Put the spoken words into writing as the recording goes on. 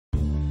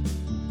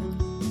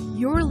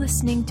You're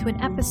listening to an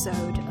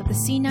episode of the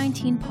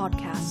C19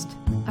 podcast,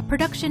 a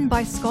production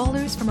by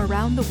scholars from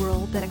around the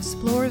world that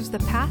explores the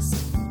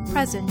past,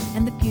 present,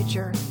 and the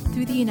future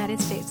through the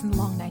United States in the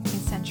long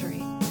 19th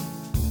century.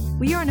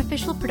 We are an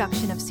official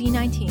production of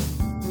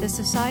C19, the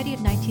Society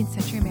of 19th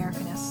Century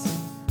Americanists.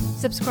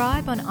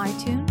 Subscribe on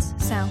iTunes,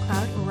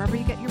 SoundCloud, or wherever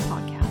you get your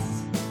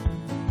podcasts.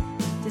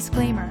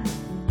 Disclaimer: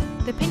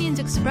 the opinions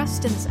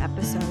expressed in this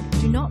episode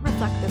do not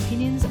reflect the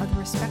opinions of the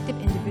respective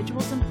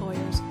individuals'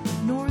 employers,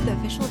 nor the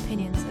official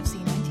opinions of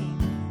C19.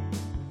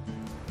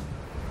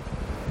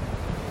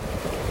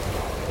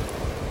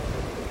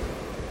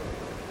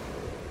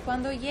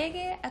 Cuando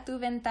llegue a tu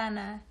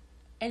ventana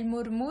el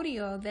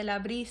murmurio de la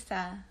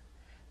brisa,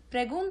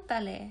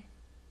 pregúntale,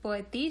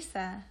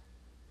 poetisa,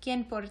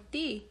 ¿quién por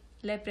ti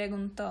le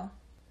preguntó?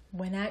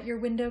 When at your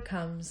window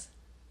comes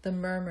the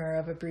murmur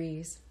of a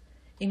breeze,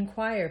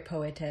 inquire,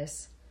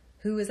 poetess,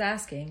 who is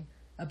asking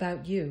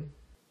about you.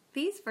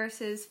 These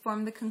verses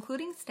form the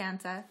concluding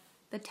stanza,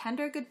 The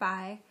Tender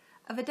Goodbye,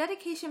 of a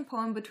dedication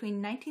poem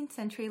between 19th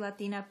century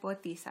Latina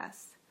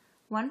poetisas,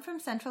 one from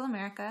Central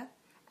America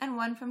and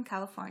one from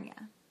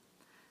California.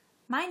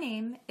 My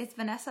name is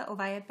Vanessa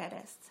Ovalle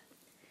Perez.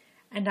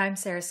 And I'm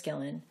Sarah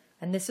Skillen,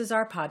 and this is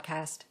our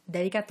podcast,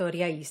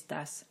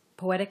 Dedicatoriaistas,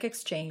 Poetic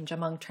Exchange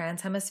Among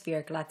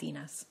Transhemispheric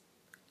Latinas.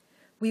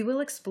 We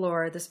will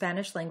explore the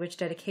Spanish-language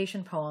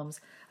dedication poems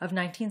of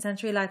 19th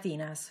century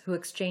Latinas who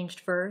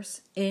exchanged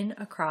verse in,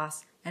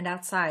 across, and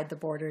outside the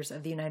borders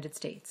of the United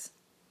States.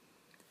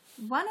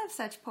 One of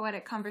such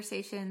poetic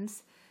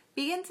conversations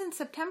begins in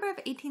September of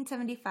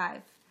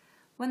 1875,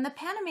 when the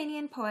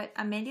Panamanian poet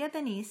Amelia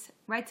Deniz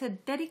writes a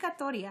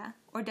dedicatoria,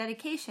 or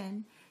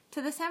dedication,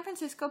 to the San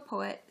Francisco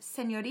poet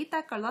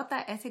Señorita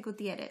Carlota S.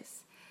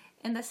 Gutierrez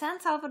in the San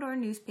Salvador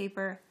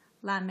newspaper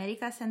La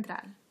America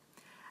Central.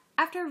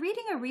 After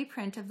reading a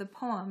reprint of the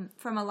poem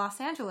from a Los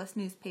Angeles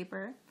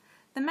newspaper,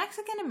 the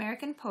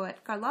Mexican-American poet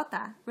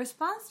Carlota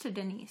responds to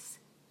Deniz,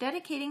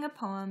 dedicating a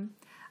poem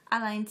a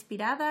la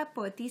inspirada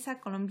poetisa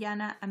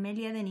colombiana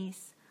Amelia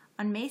Deniz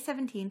on May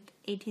 17,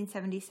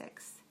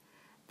 1876.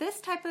 This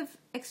type of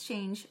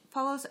exchange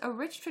follows a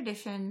rich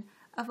tradition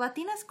of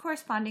Latinas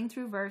corresponding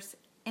through verse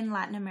in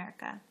Latin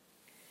America.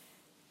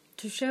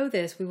 To show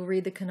this, we will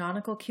read the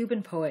canonical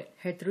Cuban poet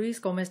Gertrudis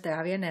Gómez de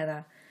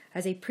Avellaneda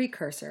as a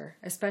precursor,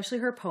 especially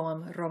her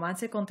poem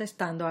Romance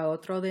contestando a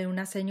otro de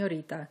una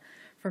señorita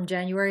from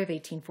January of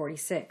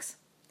 1846.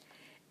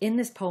 In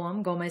this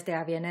poem, Gómez de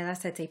Avellaneda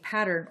sets a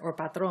pattern or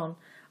patrón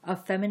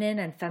of feminine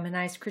and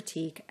feminized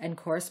critique and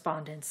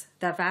correspondence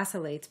that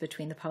vacillates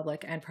between the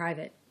public and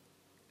private.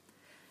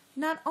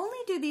 Not only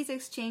do these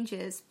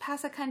exchanges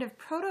pass a kind of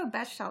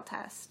proto-Bechdel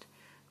test,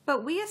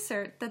 but we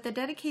assert that the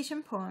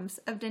dedication poems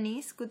of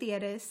Deniz,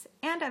 Gutierrez,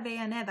 and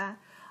Avellaneda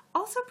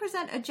also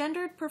present a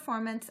gendered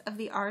performance of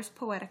the ars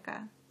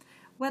poetica,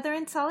 whether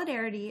in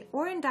solidarity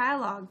or in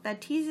dialogue that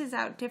teases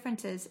out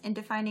differences in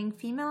defining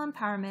female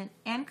empowerment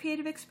and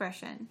creative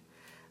expression.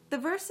 The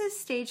verses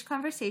stage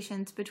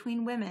conversations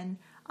between women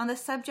on the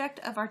subject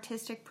of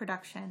artistic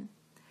production.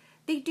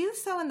 They do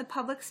so in the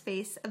public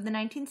space of the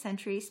 19th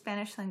century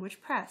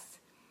Spanish-language press,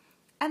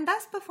 and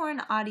thus before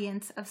an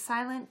audience of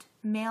silent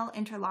male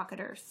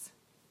interlocutors.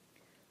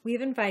 We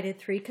have invited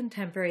three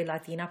contemporary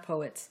Latina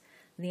poets,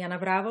 Liana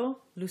Bravo,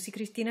 Lucy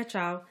Cristina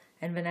Chao,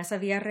 and Vanessa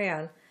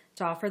Villarreal,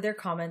 to offer their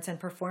comments and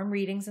perform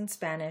readings in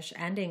Spanish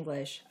and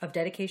English of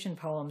dedication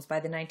poems by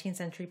the 19th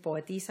century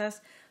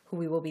poetisas who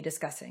we will be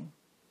discussing.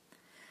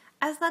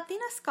 As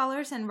Latina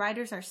scholars and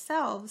writers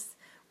ourselves,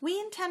 we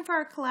intend for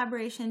our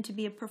collaboration to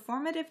be a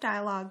performative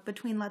dialogue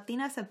between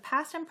Latinas of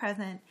past and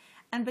present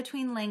and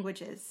between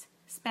languages,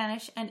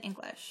 Spanish and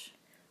English.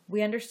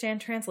 We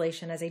understand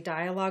translation as a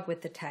dialogue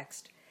with the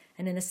text,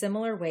 and in a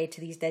similar way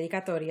to these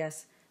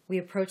dedicatorias, we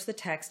approach the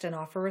text and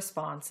offer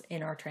response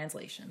in our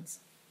translations.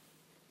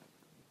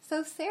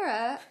 So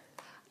Sarah,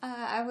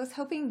 I was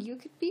hoping you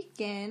could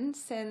begin,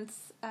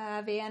 since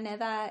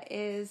Avellaneda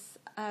is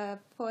a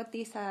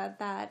poetisa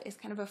that is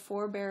kind of a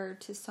forebearer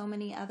to so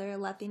many other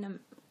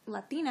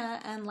Latina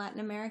and Latin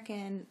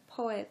American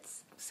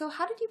poets. So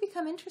how did you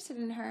become interested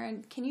in her,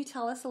 and can you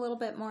tell us a little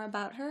bit more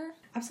about her?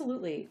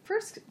 Absolutely.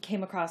 First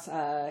came across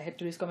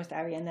Gertrudis Gómez de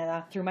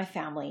Avellaneda through my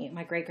family.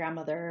 My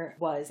great-grandmother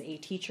was a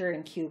teacher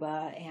in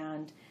Cuba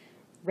and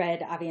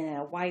read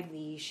Avellaneda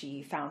widely.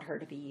 She found her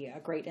to be a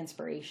great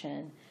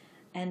inspiration.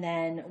 And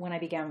then when I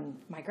began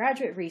my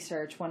graduate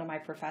research, one of my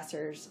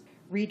professors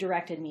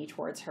redirected me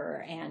towards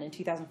her, and in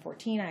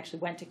 2014 I actually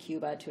went to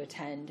Cuba to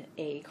attend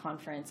a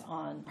conference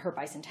on her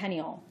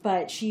bicentennial.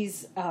 But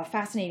she's a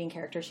fascinating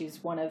character.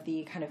 She's one of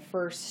the kind of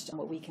first,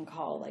 what we can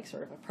call like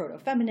sort of a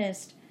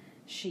proto-feminist.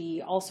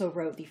 She also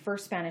wrote the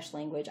first Spanish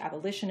language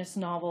abolitionist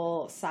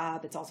novel,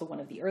 Sab. It's also one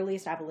of the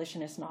earliest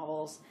abolitionist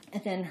novels.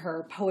 And then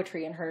her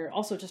poetry and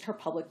also just her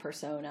public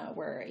persona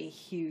were a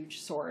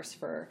huge source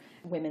for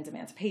women's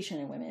emancipation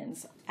and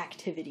women's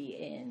activity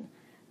in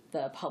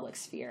the public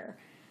sphere.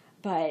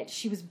 But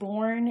she was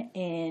born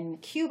in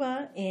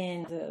Cuba,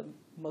 in the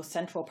most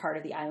central part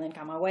of the island,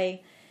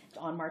 Camagüey,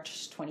 on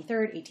March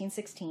 23rd,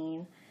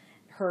 1816.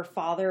 Her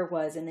father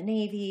was in the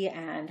Navy,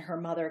 and her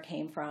mother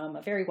came from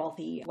a very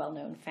wealthy,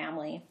 well-known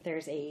family.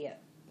 There's a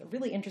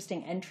really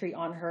interesting entry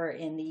on her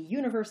in the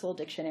Universal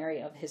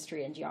Dictionary of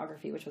History and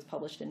Geography, which was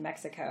published in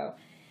Mexico,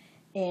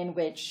 in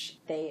which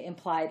they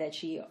imply that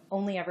she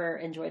only ever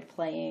enjoyed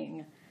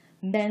playing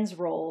men's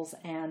roles,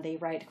 and they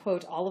write,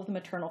 quote, all of the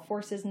maternal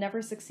forces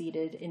never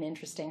succeeded in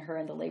interesting her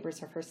in the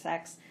labors of her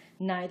sex,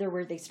 neither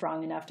were they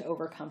strong enough to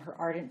overcome her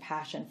ardent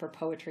passion for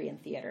poetry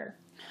and theater.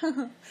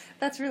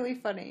 That's really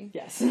funny.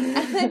 Yes.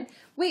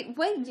 Wait,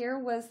 what year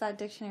was that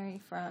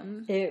dictionary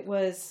from?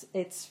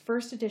 Its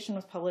first edition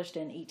was published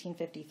in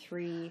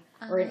 1853,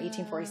 or in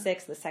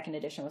 1846. The second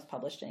edition was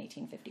published in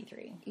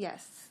 1853.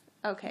 Yes.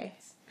 Okay.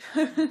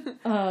 Yes.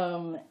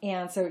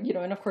 And so,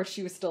 and of course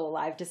she was still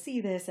alive to see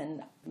this,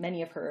 and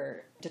many of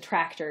her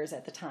detractors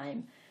at the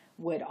time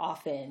would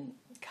often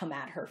come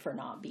at her for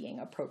not being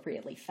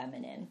appropriately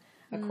feminine,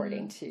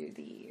 according to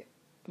the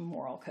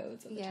moral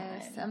codes of the time.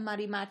 Yes, a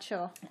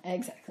marimacho.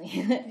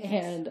 Exactly.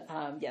 And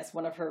yes,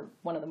 one of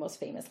the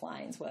most famous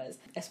lines was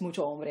 "Es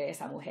mucho hombre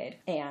esa mujer,"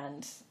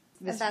 and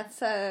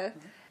that's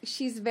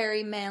she's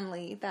very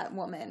manly, that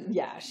woman.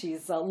 Yeah,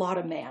 she's a lot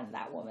of man,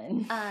 that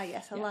woman.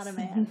 Yes, a lot of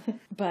man.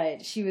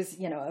 But she was,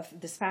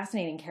 this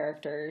fascinating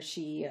character.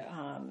 She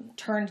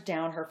turned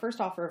down her first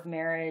offer of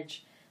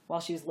marriage while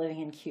she was living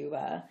in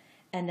Cuba,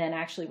 and then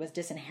actually was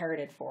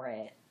disinherited for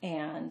it.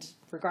 And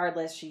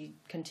regardless, she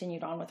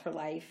continued on with her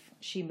life.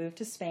 She moved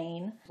to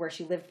Spain, where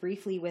she lived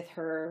briefly with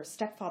her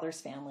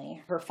stepfather's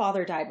family. Her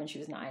father died when she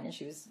was 9, and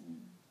she was,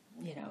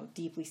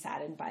 deeply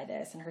saddened by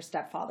this. And her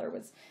stepfather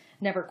was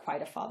never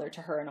quite a father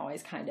to her and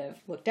always kind of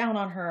looked down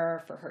on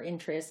her for her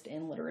interest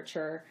in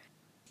literature.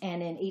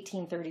 And in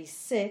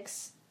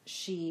 1836,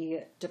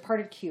 she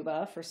departed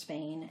Cuba for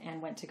Spain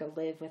and went to go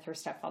live with her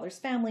stepfather's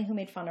family, who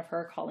made fun of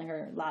her, calling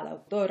her La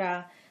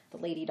Doctora, the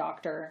lady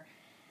doctor.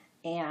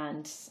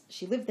 And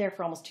she lived there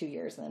for almost 2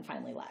 years and then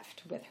finally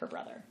left with her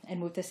brother and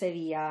moved to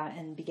Sevilla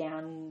and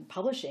began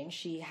publishing.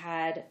 She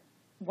had,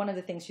 one of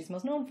the things she's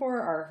most known for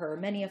are her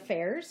many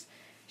affairs.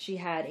 She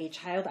had a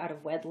child out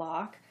of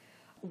wedlock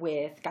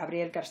with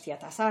Gabriel Garcia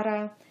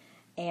Tassara,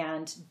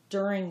 and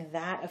during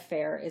that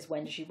affair is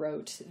when she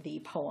wrote the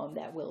poem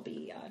that we'll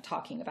be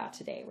talking about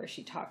today, where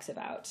she talks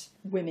about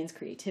women's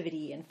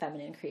creativity and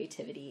feminine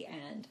creativity,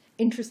 and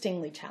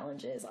interestingly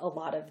challenges a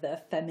lot of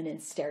the feminine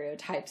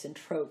stereotypes and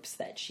tropes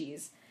that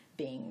she's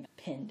being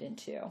pinned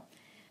into.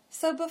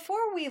 So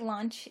before we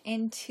launch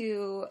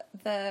into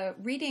the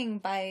reading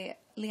by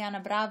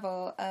Liana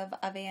Bravo of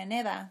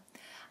Avellaneda,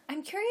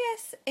 I'm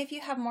curious if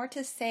you have more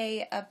to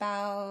say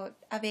about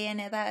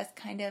Avellaneda as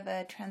kind of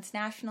a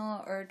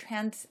transnational or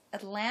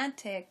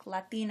transatlantic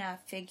Latina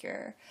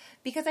figure,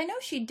 because I know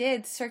she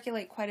did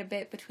circulate quite a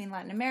bit between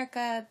Latin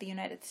America, the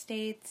United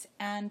States,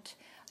 and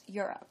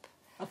Europe.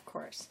 Of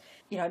course.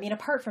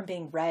 Apart from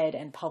being read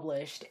and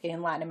published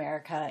in Latin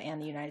America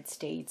and the United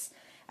States,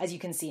 as you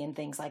can see in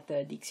things like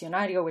the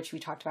Diccionario, which we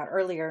talked about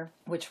earlier,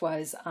 which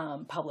was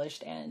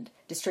published and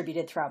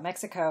distributed throughout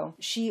Mexico,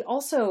 she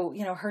also,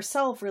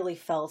 herself really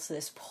felt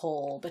this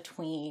pull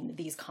between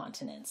these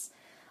continents.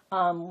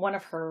 One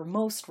of her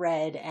most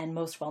read and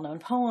most well-known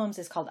poems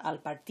is called Al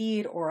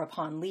Partir, or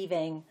Upon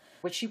Leaving,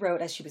 which she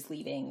wrote as she was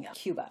leaving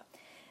Cuba.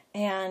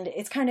 And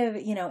it's kind of,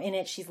 in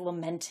it she's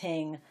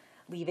lamenting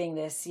leaving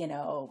this,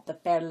 the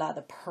perla,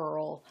 the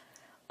pearl,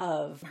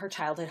 of her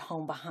childhood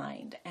home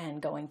behind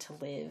and going to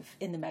live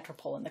in the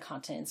metropole in the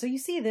continent. So you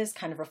see this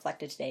kind of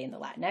reflected today in the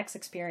Latinx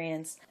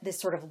experience, this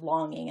sort of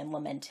longing and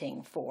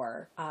lamenting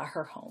for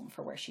her home,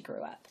 for where she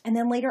grew up. And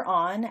then later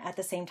on, at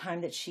the same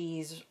time that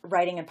she's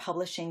writing and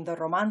publishing the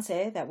Romance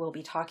that we'll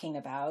be talking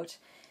about,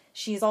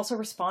 she's also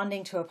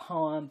responding to a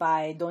poem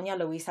by Doña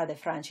Luisa de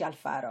Francia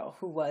Alfaro,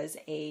 who was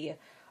a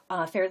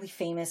fairly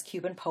famous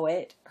Cuban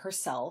poet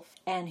herself,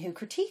 and who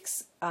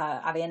critiques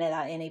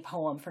Avellaneda in a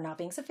poem for not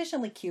being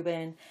sufficiently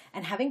Cuban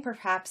and having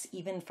perhaps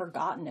even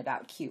forgotten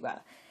about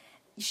Cuba.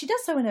 She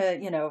does so in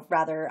a,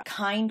 rather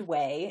kind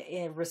way,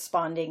 in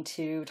responding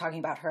to talking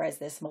about her as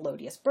this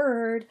melodious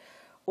bird,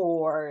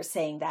 or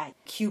saying that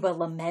Cuba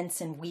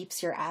laments and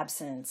weeps your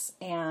absence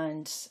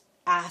and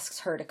asks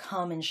her to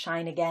come and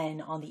shine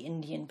again on the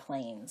Indian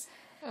plains.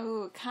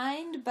 Oh,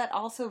 kind, but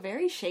also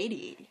very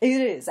shady.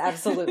 It is,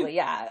 absolutely,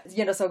 yeah.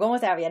 So Gómez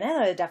de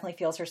Avellaneda definitely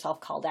feels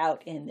herself called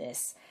out in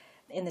this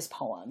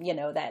poem,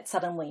 that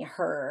suddenly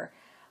her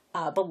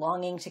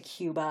belonging to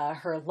Cuba,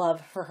 her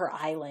love for her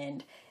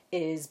island,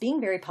 is being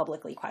very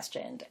publicly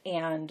questioned.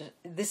 And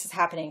this is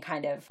happening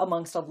kind of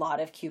amongst a lot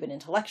of Cuban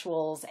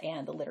intellectuals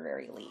and the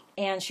literary elite.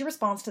 And she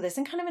responds to this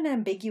in kind of an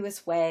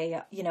ambiguous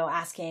way,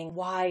 asking,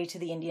 why to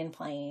the Indian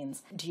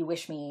plains do you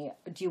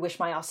wish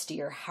my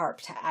austere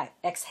harp to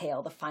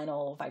exhale the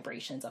final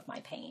vibrations of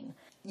my pain?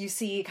 You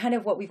see kind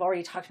of what we've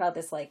already talked about,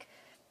 this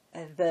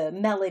the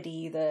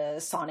melody, the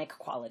sonic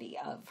quality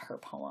of her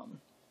poem.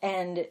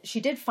 And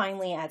she did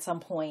finally, at some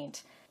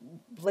point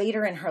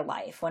later in her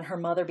life, when her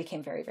mother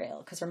became very, very ill,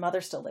 because her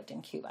mother still lived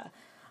in Cuba,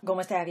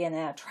 Gómez de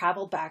Avellaneda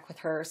traveled back with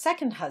her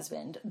second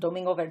husband,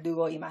 Domingo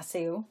Verdugo y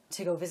Maceu,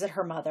 to go visit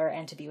her mother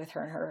and to be with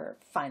her in her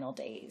final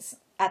days.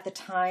 At the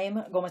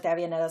time, Gómez de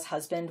Avellaneta's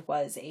husband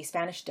was a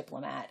Spanish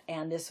diplomat,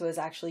 and this was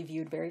actually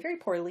viewed very, very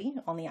poorly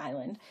on the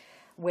island,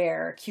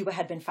 where Cuba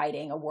had been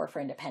fighting a war for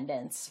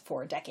independence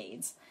for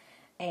decades.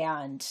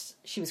 And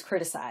she was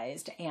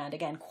criticized and,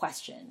 again,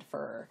 questioned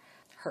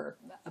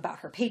about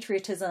her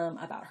patriotism,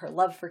 about her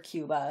love for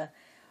Cuba,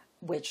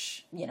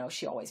 which,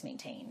 she always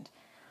maintained.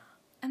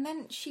 And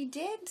then she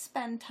did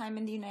spend time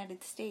in the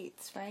United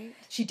States, right?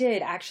 She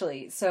did,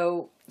 actually.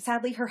 So,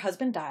 sadly, her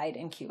husband died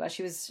in Cuba.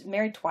 She was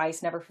married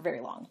twice, never for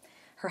very long.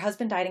 Her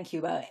husband died in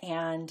Cuba,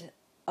 and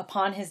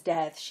upon his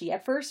death, she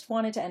at first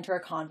wanted to enter a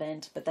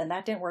convent, but then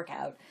that didn't work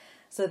out.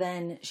 So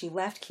then she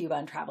left Cuba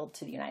and traveled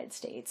to the United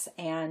States.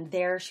 And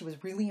there she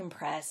was really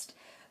impressed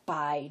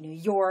by New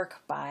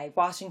York, by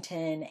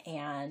Washington,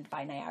 and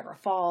by Niagara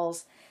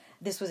Falls.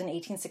 This was in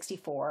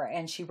 1864,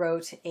 and she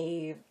wrote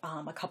a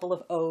couple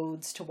of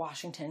odes to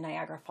Washington,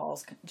 Niagara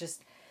Falls,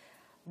 just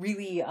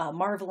really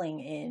marveling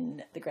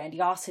in the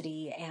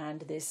grandiosity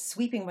and this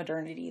sweeping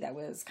modernity that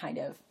was kind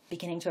of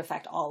beginning to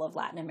affect all of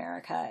Latin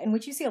America, in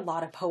which you see a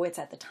lot of poets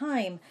at the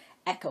time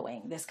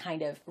echoing this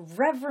kind of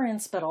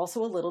reverence, but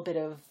also a little bit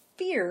of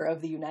fear of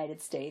the United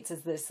States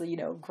as this,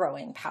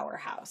 growing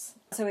powerhouse.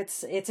 So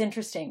it's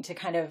interesting to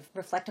kind of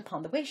reflect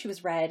upon the way she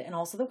was read and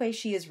also the way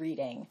she is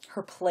reading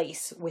her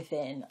place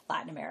within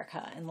Latin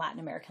America and Latin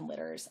American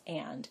literature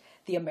and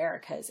the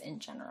Americas in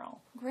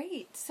general.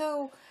 Great.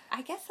 So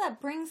I guess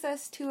that brings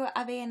us to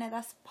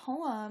Avellaneta's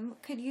poem.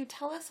 Could you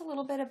tell us a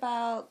little bit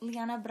about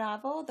Liana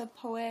Bravo, the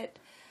poet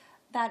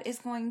that is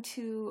going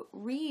to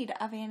read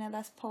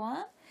Avellaneta's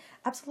poem?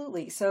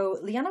 Absolutely. So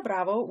Liana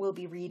Bravo will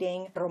be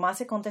reading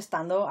Romance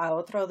Contestando a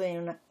Otro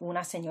de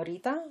una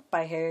Señorita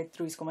by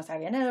Gertrudis Gómez de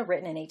Avellaneda,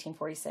 written in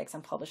 1846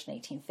 and published in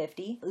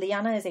 1850.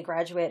 Liana is a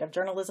graduate of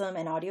journalism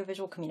and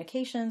audiovisual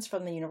communications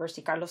from the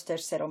University Carlos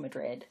III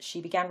Madrid.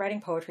 She began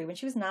writing poetry when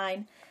she was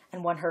 9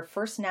 and won her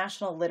first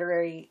national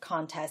literary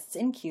contests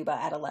in Cuba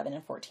at 11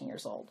 and 14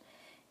 years old.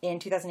 In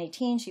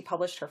 2018, she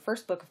published her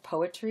first book of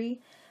poetry,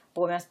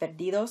 Poemas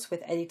Perdidos,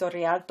 with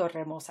Editorial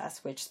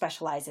Torremosas, which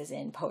specializes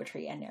in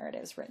poetry and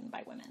narratives written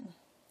by women.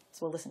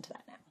 So we'll listen to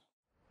that now.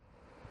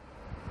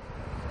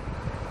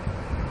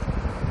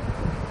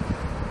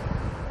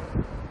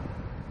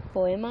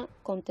 Poema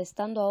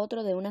Contestando a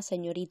otro de una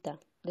señorita,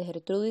 de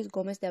Gertrudis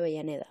Gómez de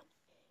Avellaneda.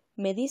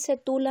 Me dice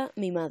Tula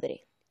mi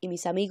madre, y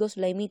mis amigos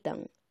la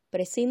imitan.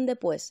 Prescinde,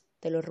 pues,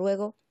 te lo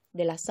ruego,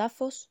 de las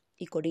Safos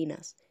y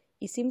Corinas,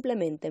 y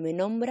simplemente me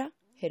nombra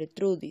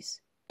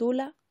Gertrudis,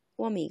 Tula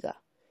o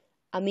amiga.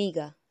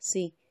 Amiga,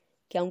 sí,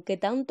 que aunque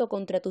tanto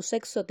contra tu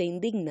sexo te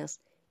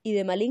indignas, y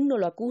de maligno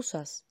lo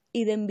acusas,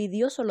 y de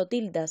envidioso lo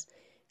tildas,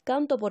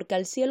 canto porque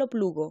al cielo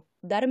plugo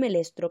darme el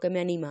estro que me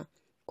anima,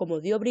 como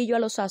dio brillo a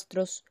los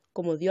astros,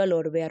 como dio al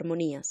orbe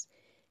armonías.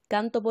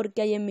 Canto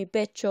porque hay en mi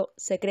pecho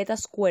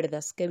secretas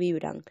cuerdas que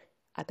vibran,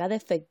 a cada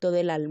efecto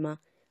del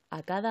alma,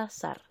 a cada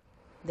azar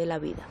de la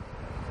vida.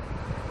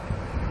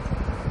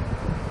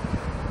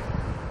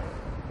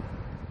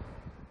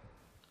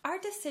 Our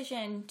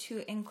decision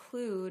to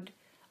include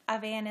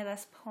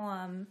Avellaneta's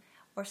poem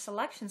or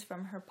selections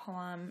from her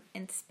poem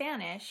in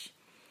Spanish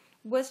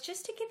was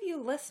just to give you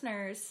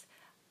listeners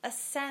a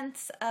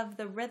sense of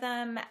the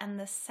rhythm and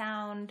the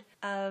sound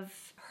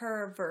of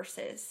her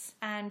verses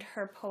and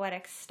her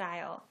poetic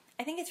style.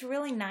 I think it's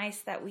really nice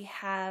that we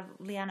have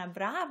Liana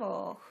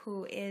Bravo,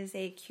 who is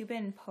a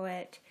Cuban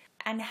poet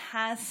and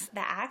has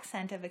the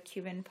accent of a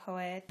Cuban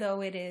poet,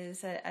 though it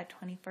is a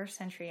 21st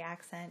century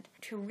accent,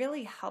 to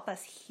really help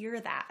us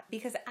hear that.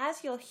 Because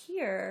as you'll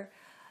hear,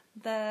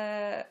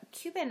 the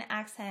Cuban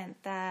accent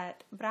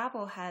that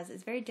Bravo has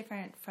is very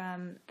different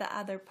from the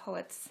other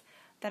poets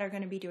that are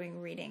going to be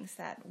doing readings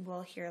that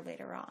we'll hear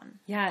later on.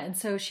 Yeah, and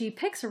so she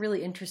picks a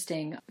really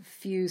interesting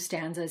few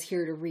stanzas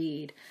here to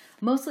read,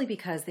 mostly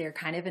because they're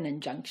kind of an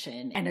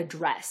injunction, an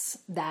address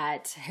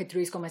that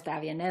Gertrudis Gómez de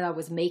Avellaneda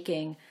was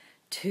making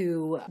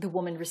to the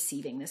woman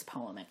receiving this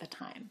poem at the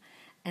time.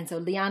 And so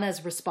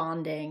Liana's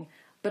responding,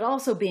 but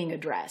also being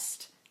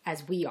addressed,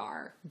 as we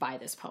are, by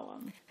this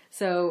poem.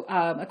 So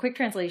a quick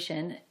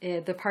translation,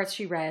 the parts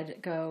she read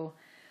go,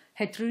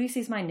 Gertrudis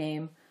is my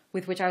name,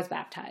 with which I was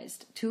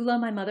baptized. Tula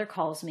my mother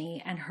calls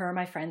me, and her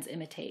my friends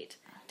imitate.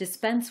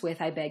 Dispense with,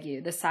 I beg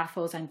you, the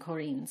Sapphos and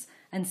Corines,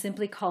 and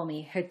simply call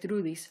me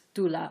Gertrudis,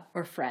 Tula,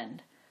 or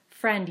friend.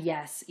 Friend,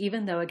 yes,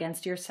 even though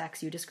against your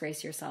sex you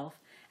disgrace yourself,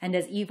 and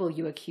as evil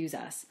you accuse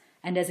us,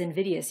 and as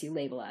invidious you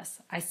label us.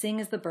 I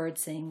sing as the bird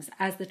sings,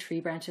 as the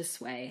tree branches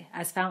sway,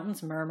 as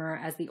fountains murmur,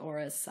 as the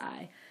auras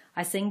sigh.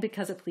 I sing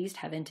because it pleased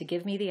heaven to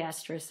give me the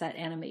estrus that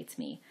animates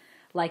me,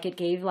 like it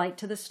gave light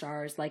to the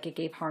stars, like it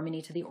gave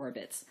harmony to the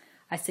orbits.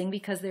 I sing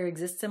because there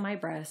exists in my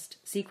breast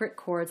secret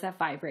chords that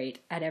vibrate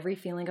at every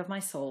feeling of my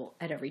soul,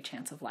 at every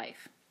chance of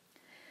life.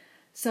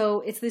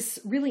 So it's this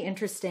really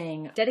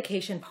interesting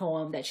dedication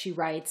poem that she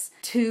writes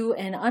to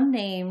an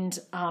unnamed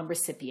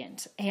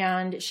recipient.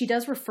 And she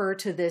does refer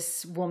to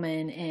this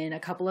woman in a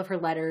couple of her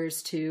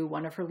letters to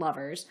one of her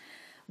lovers.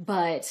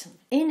 But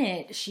in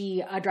it,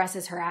 she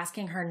addresses her,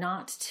 asking her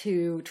not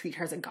to treat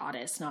her as a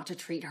goddess, not to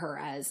treat her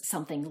as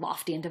something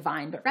lofty and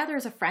divine, but rather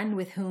as a friend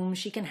with whom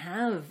she can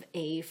have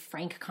a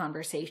frank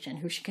conversation,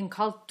 who she can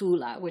call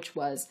Tula, which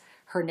was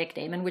her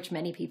nickname and which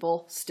many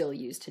people still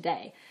use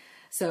today.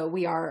 So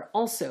we are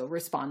also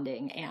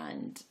responding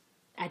and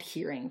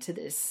adhering to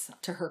this,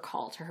 to her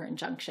call, to her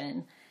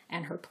injunction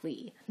and her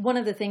plea. One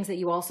of the things that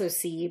you also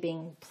see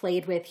being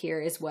played with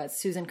here is what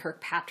Susan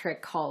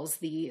Kirkpatrick calls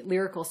the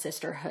lyrical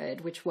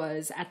sisterhood, which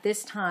was at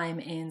this time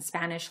in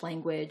Spanish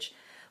language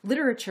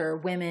literature,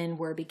 women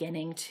were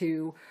beginning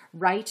to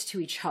write to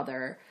each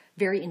other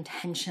very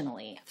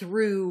intentionally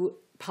through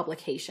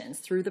publications,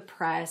 through the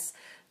press,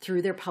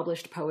 through their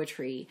published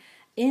poetry.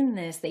 In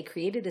this, they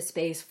created a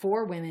space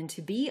for women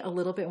to be a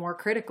little bit more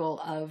critical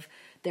of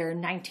their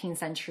 19th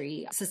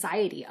century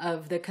society,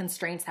 of the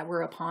constraints that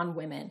were upon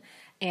women,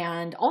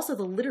 and also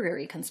the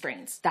literary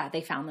constraints that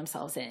they found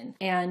themselves in.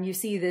 And you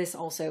see this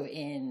also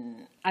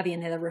in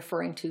Avellaneda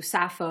referring to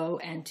Sappho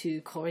and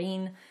to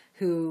Corinne,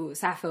 who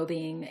Sappho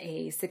being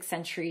a 6th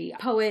century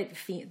poet,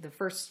 the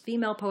first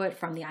female poet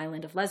from the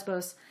island of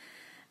Lesbos,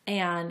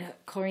 and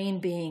Corinne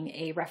being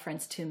a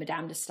reference to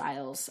Madame de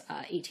Stael's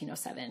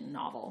 1807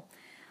 novel.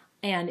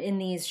 And in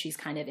these, she's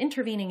kind of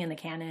intervening in the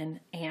canon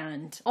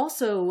and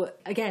also,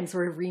 again,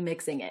 sort of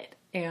remixing it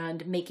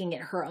and making it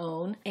her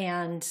own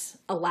and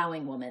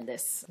allowing women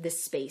this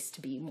space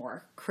to be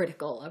more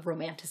critical of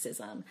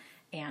romanticism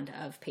and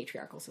of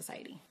patriarchal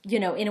society. You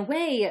know, in a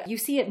way, you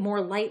see it more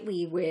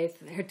lightly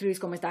with Gertrudis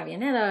Gómez de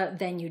Avellaneda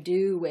than you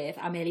do with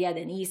Amelia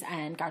Denise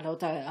and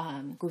Carlota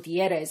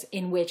Gutierrez,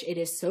 in which it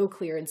is so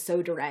clear and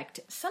so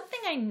direct. Something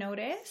I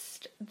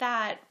noticed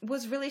that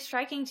was really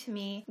striking to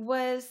me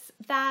was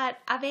that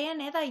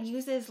Avellaneda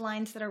uses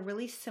lines that are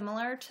really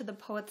similar to the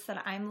poets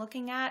that I'm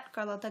looking at,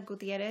 Carlota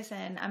Gutierrez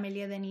and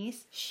Amelia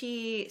Denise.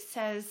 She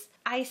says,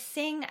 "I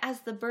sing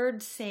as the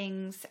bird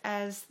sings,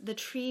 as the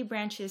tree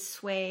branches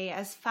sway,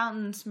 as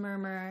fountains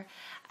murmur,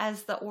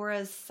 as the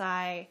auras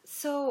sigh."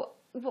 So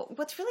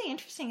what's really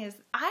interesting is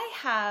I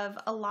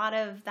have a lot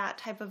of that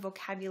type of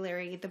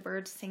vocabulary, the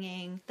birds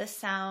singing, the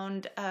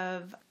sound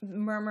of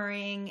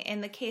murmuring.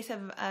 In the case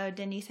of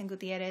Denise and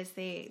Gutierrez,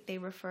 they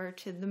refer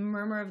to the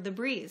murmur of the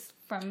breeze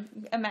from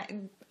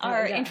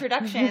our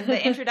introduction,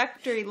 the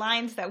introductory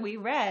lines that we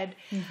read.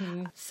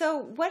 Mm-hmm. So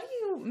what do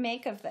you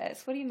make of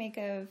this? What do you make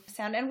of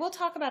sound? And we'll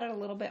talk about it a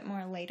little bit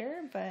more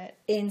later, but...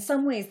 In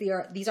some ways,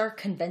 these are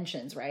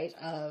conventions, right,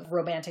 of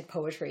romantic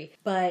poetry.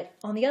 But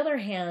on the other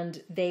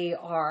hand,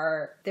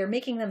 they're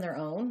making them their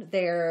own.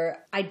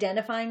 They're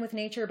identifying with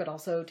nature, but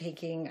also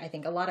taking, I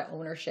think, a lot of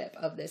ownership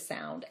of this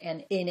sound.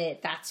 And in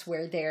it, that's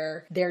where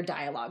their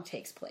dialogue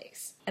takes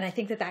place. And I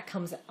think that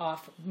comes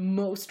off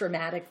most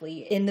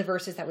dramatically in the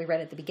verses that we read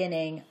at the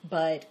beginning,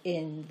 but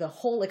in the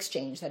whole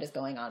exchange that is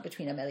going on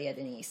between Amelia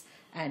Denise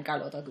and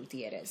Carlota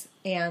Gutierrez.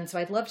 And so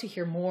I'd love to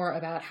hear more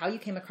about how you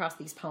came across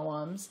these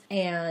poems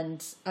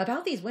and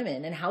about these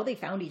women and how they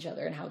found each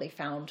other and how they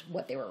found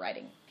what they were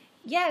writing.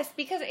 Yes,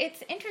 because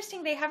it's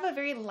interesting. They have a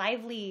very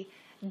lively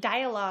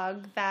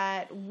dialogue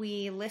that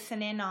we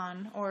listen in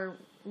on or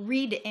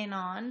read in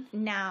on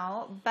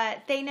now, but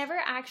they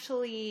never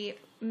actually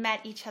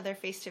met each other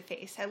face to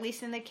face. At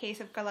least in the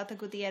case of Carlota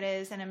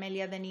Gutierrez and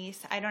Amelia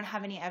Denise, I don't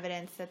have any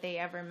evidence that they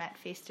ever met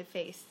face to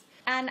face.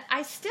 And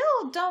I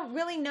still don't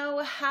really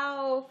know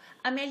how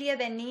Amelia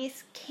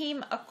Denise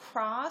came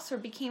across or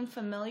became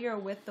familiar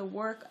with the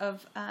work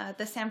of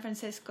the San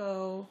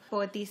Francisco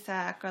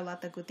poetisa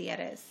Carlota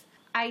Gutierrez.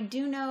 I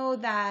do know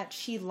that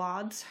she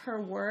lauds her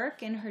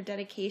work in her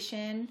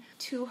dedication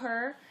to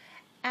her,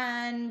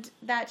 and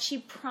that she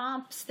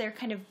prompts their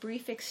kind of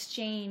brief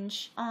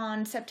exchange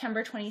on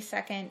September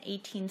 22nd,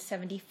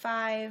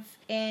 1875,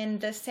 in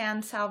the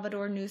San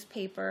Salvador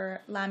newspaper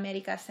La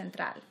América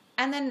Central.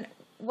 And then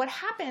what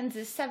happens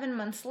is 7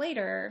 months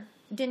later,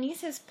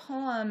 Denise's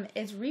poem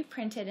is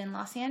reprinted in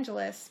Los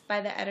Angeles by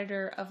the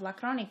editor of La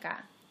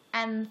Crónica.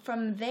 And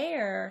from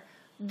there,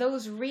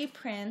 those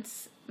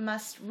reprints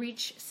must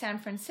reach San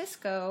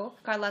Francisco,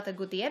 Carlota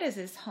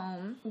Gutierrez's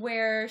home,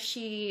 where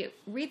she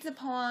reads the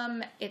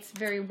poem. It's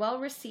very well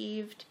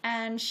received,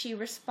 and she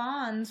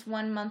responds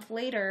 1 month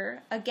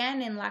later,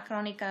 again in La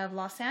Crónica of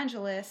Los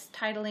Angeles,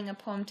 titling a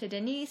poem to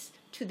Denise,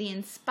 to the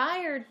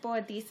inspired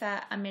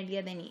poetisa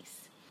Amelia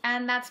Denise.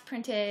 And that's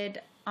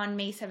printed on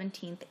May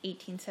 17th,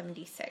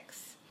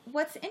 1876.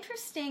 What's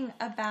interesting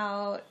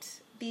about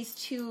these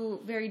two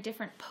very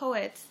different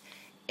poets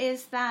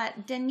is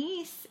that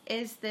Denise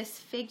is this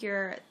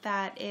figure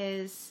that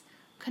is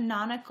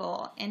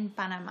canonical in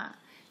Panama.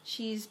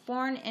 She's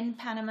born in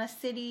Panama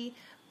City,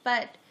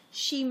 but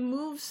she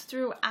moves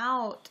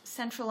throughout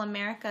Central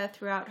America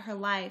throughout her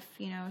life.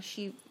 You know,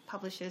 she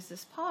publishes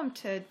this poem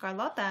to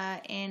Carlota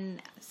in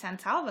San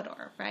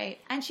Salvador, right?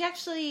 And she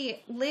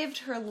actually lived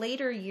her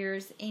later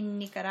years in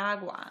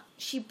Nicaragua.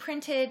 She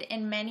printed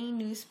in many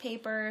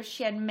newspapers.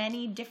 She had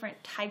many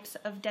different types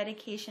of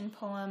dedication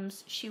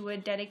poems. She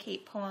would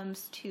dedicate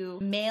poems to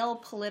male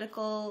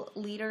political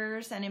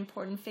leaders and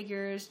important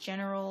figures,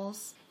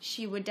 generals.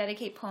 She would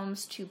dedicate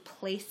poems to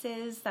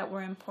places that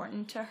were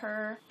important to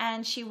her.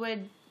 And she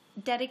would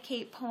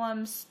dedicate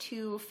poems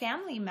to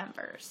family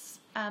members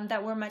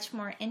that were much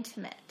more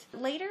intimate.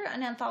 Later,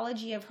 an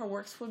anthology of her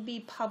works would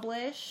be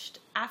published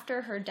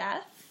after her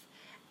death,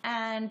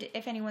 and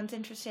if anyone's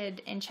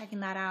interested in checking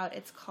that out,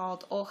 it's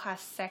called Hojas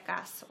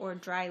Secas, or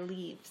Dry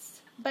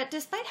Leaves. But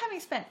despite having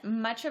spent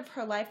much of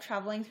her life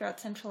traveling throughout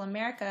Central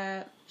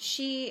America,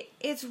 she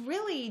is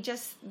really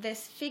just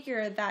this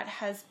figure that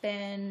has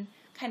been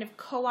kind of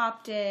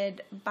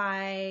co-opted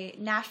by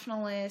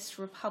nationalist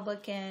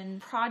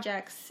Republican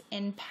projects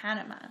in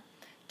Panama,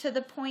 to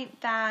the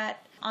point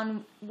that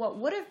on what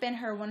would have been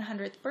her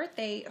 100th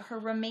birthday, her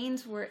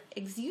remains were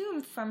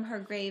exhumed from her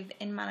grave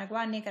in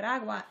Managua,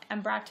 Nicaragua,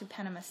 and brought to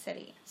Panama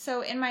City.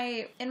 So in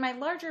my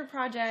larger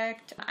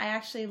project, I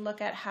actually look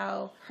at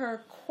how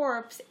her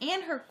corpse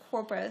and her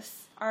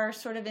corpus are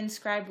sort of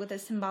inscribed with a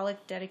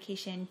symbolic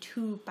dedication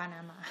to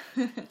Panama.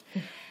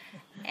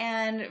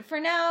 And for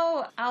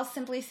now, I'll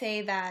simply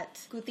say that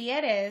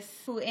Gutierrez,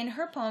 who in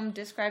her poem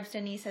describes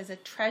Denise as a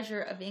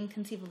treasure of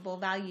inconceivable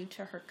value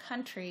to her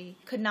country,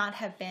 could not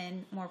have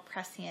been more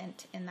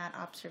prescient in that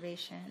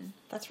observation.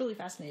 That's really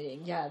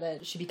fascinating. Yeah,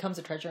 that she becomes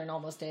a treasure in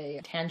almost a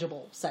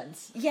tangible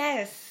sense.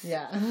 Yes.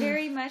 Yeah.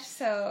 Very much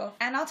so.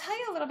 And I'll tell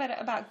you a little bit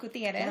about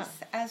Gutierrez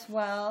as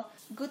well.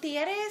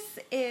 Gutierrez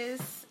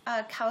is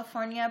a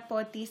California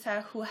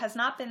poetisa who has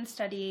not been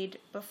studied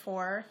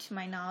before, to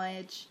my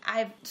knowledge.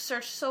 I've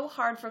searched so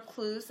hard for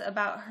clues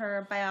about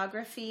her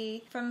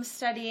biography. From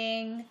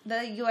studying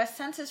the U.S.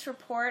 Census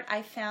report,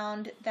 I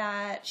found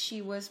that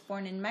she was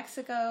born in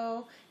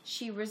Mexico.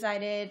 She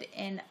resided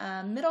in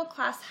a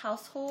middle-class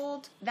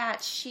household,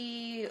 that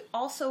she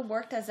also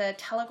worked as a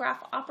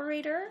telegraph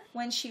operator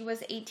when she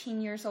was 18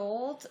 years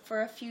old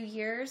for a few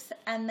years,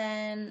 and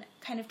then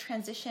kind of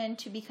transitioned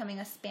to becoming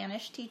a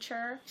Spanish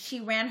teacher. She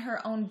ran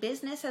her own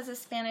business as a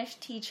Spanish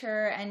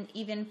teacher and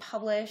even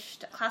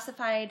published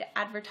classified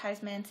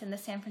advertisements in the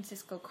San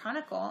Francisco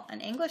Chronicle, an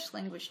English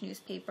language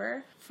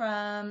newspaper,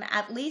 from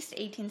at least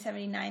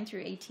 1879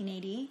 through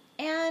 1880.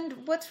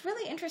 And what's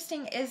really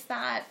interesting is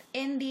that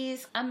in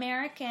these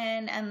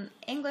American and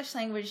English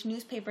language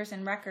newspapers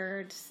and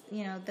records,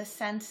 you know, the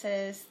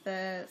Census,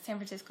 the San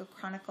Francisco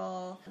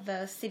Chronicle,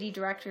 the city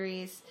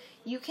directories,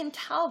 you can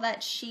tell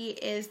that she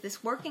is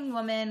this working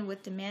woman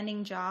with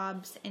demanding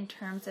jobs in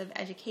terms of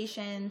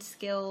education,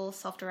 skill,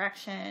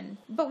 self-direction.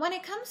 But when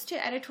it comes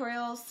to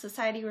editorials,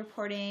 society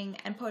reporting,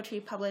 and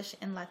poetry published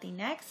in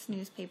Latinx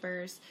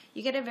newspapers,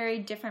 you get a very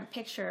different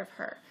picture of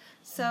her.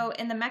 So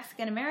in the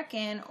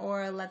Mexican-American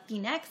or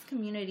Latinx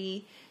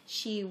community,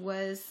 she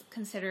was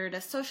considered a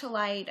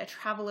socialite, a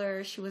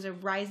traveler. She was a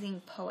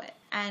rising poet.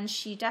 And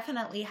she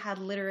definitely had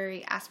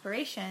literary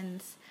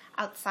aspirations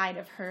outside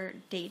of her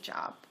day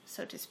job,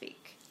 so to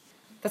speak.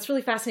 That's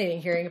really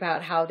fascinating, hearing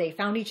about how they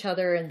found each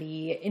other and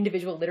the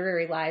individual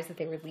literary lives that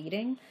they were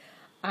leading.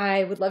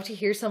 I would love to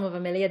hear some of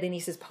Amelia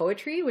Denise's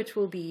poetry, which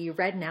will be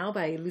read now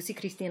by Lucy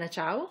Cristina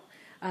Chao.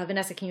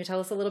 Vanessa, can you tell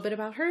us a little bit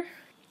about her?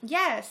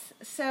 Yes,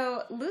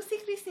 so Lucy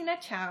Cristina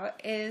Chao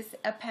is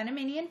a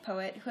Panamanian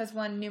poet who has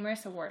won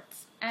numerous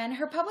awards. And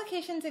her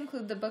publications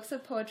include the books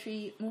of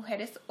poetry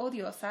Mujeres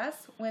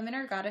Odiosas, Women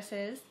Are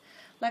Goddesses,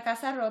 La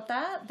Casa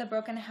Rota, The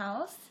Broken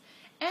House,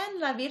 and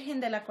La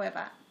Virgen de la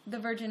Cueva, The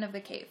Virgin of the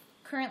Cave.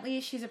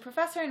 Currently, she's a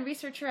professor and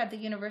researcher at the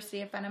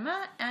University of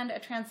Panama and a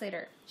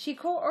translator. She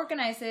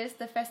co-organizes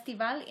the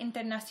Festival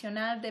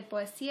Internacional de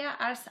Poesía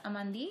Ars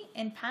Amandí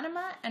in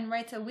Panama and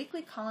writes a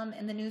weekly column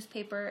in the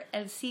newspaper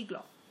El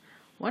Siglo.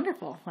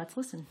 Wonderful. Let's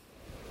listen.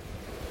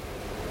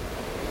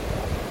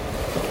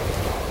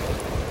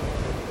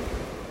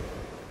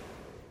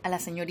 A la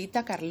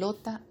señorita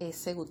Carlota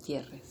S.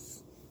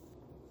 Gutiérrez.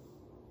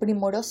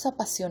 Primorosa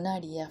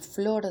pasionaria,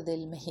 flor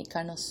del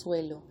mexicano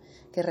suelo,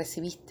 que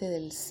recibiste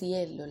del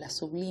cielo la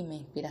sublime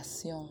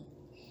inspiración.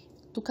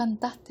 Tú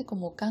cantaste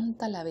como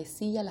canta la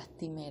avecilla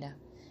lastimera,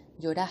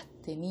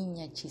 lloraste,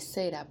 niña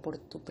hechicera, por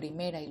tu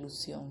primera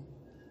ilusión.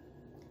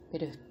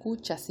 Pero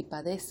escucha si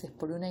padeces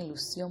por una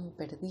ilusión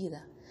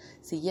perdida,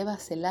 si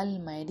llevas el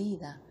alma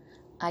herida,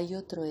 hay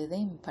otro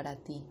Edén para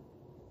ti.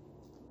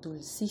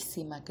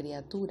 Dulcísima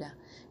criatura,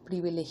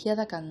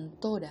 privilegiada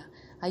cantora,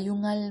 hay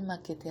un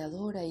alma que te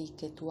adora y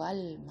que tu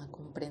alma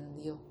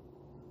comprendió.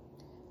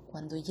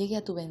 Cuando llegue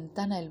a tu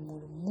ventana el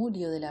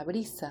murmurio de la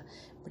brisa,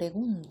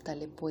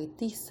 pregúntale,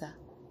 poetisa,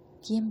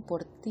 ¿quién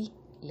por ti?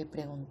 Le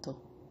preguntó.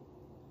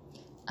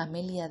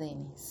 Amelia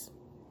Denis.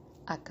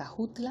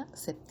 Acajutla,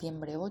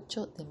 septiembre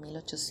 8 de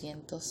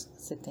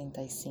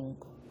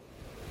 1875.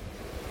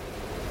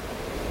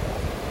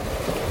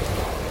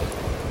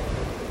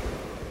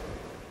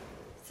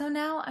 So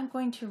now I'm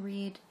going to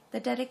read the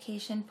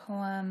dedication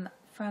poem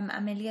from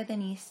Amelia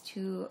Denis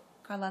to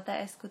Carlota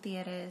S.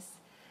 Gutierrez.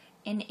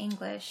 in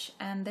English,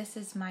 and this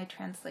is my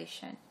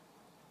translation.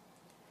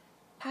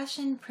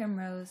 Passion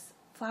primrose,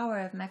 flower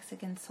of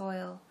Mexican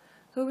soil,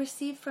 who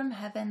received from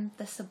heaven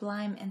the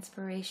sublime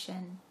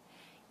inspiration.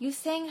 You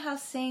sang how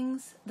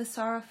sings the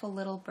sorrowful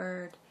little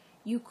bird.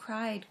 You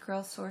cried,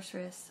 girl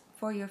sorceress,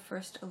 for your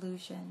first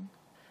illusion.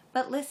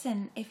 But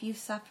listen if you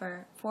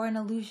suffer for an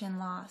illusion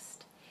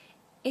lost.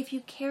 If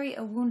you carry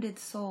a wounded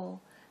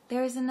soul,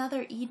 there is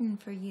another Eden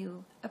for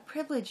you, a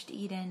privileged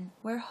Eden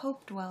where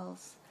hope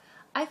dwells.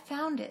 I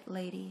found it,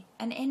 lady,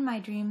 and in my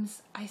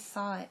dreams I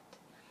saw it.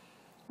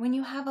 When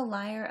you have a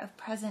lyre of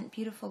present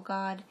beautiful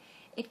God,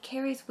 it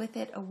carries with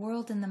it a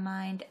world in the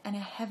mind and a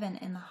heaven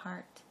in the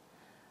heart.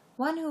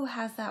 One who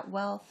has that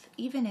wealth,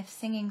 even if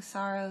singing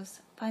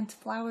sorrows, finds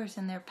flowers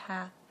in their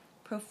path,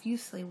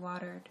 profusely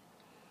watered.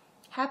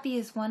 Happy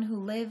is one who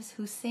lives,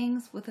 who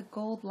sings with a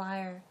gold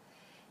lyre.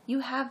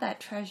 You have that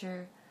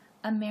treasure,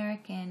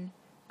 American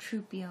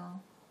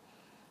Troupial.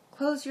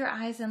 Close your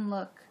eyes and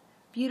look.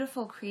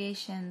 Beautiful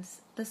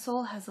creations, the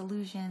soul has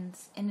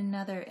illusions in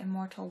another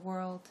immortal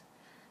world.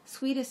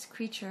 Sweetest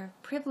creature,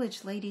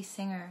 privileged lady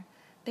singer,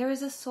 there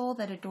is a soul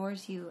that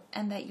adores you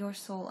and that your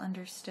soul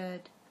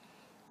understood.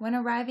 When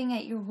arriving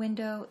at your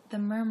window, the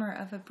murmur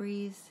of a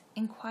breeze,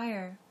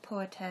 inquire,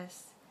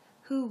 poetess,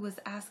 who was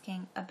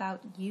asking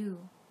about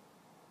you?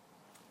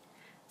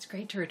 It's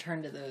great to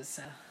return to those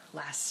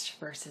last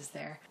verses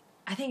there.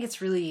 I think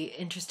it's really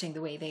interesting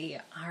the way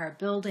they are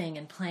building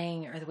and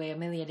playing, or the way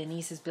Amelia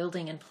Deniz is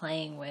building and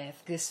playing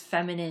with this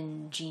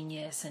feminine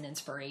genius and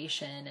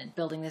inspiration and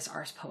building this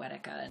Ars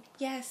Poetica.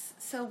 Yes,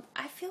 so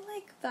I feel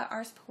like the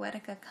Ars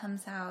Poetica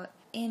comes out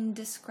in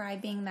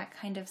describing that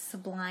kind of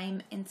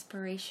sublime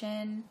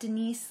inspiration.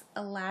 Deniz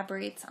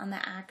elaborates on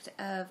the act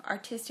of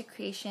artistic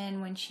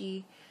creation when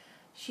she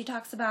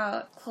talks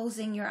about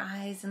closing your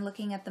eyes and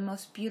looking at the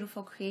most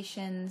beautiful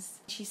creations.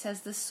 She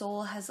says the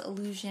soul has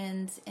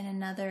illusions in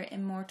another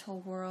immortal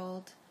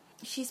world.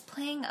 She's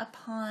playing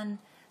upon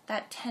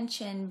that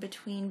tension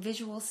between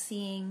visual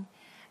seeing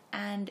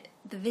and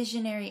the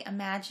visionary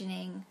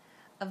imagining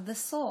of the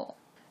soul.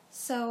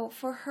 So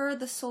for her,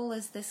 the soul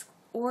is this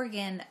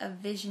organ of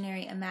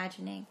visionary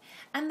imagining.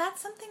 And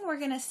that's something we're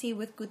going to see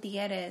with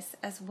Gutierrez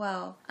as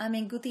well.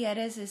 In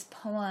Gutierrez's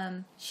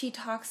poem, she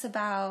talks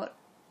about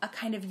a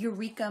kind of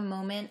eureka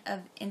moment of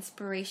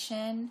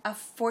inspiration, a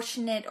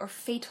fortunate or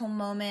fatal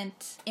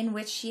moment in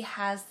which she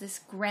has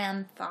this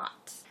grand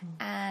thought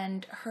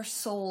and her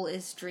soul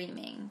is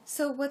dreaming.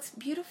 So what's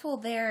beautiful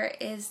there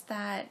is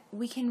that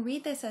we can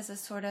read this as a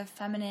sort of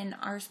feminine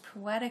Ars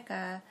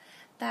Poetica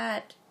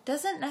that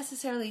doesn't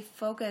necessarily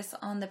focus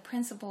on the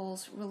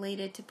principles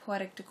related to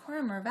poetic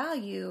decorum or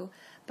value,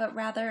 but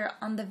rather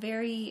on the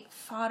very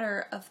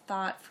fodder of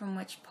thought from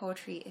which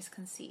poetry is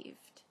conceived.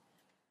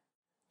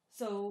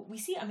 So we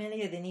see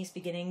Amelia Deniz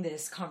beginning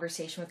this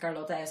conversation with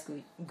Carlota S.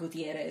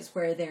 Gutierrez,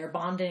 where they're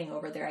bonding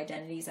over their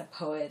identities as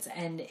poets,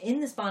 and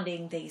in this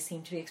bonding they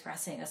seem to be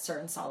expressing a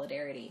certain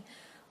solidarity.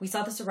 We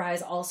saw this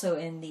arise also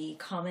in the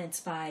comments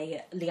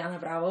by Liana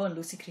Bravo and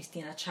Lucy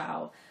Cristina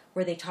Chao,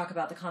 where they talk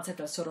about the concept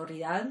of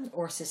sororidad,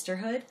 or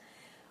sisterhood.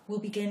 We'll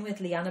begin with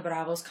Liana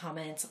Bravo's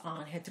comments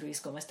on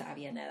Gertrudis Gómez de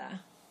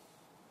Avellaneda.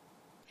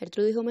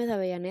 Gertrudis Gómez de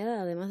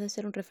Avellaneda, además de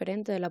ser un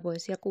referente de la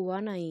poesía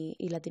cubana y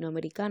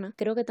latinoamericana,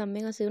 creo que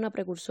también ha sido una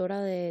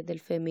precursora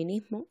del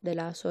feminismo, de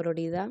la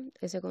sororidad,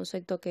 ese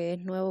concepto que es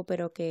nuevo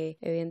pero que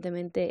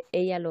evidentemente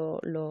ella lo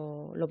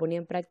ponía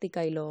en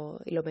práctica y lo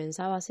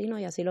pensaba así, ¿no?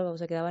 Y así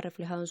se quedaba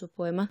reflejado en sus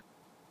poemas.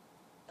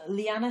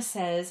 Liana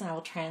says, and I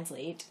will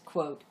translate,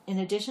 quote, "In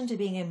addition to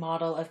being a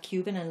model of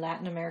Cuban and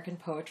Latin American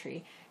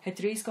poetry,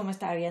 Gertrudis Gómez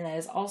de Avellaneda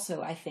is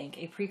also, I think,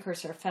 a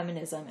precursor of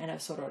feminism and of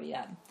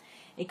sororidad.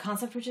 A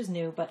concept which is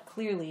new, but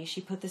clearly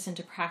she put this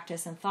into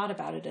practice and thought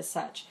about it as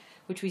such,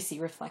 which we see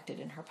reflected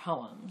in her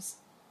poems."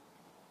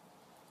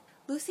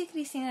 Lucy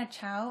Cristina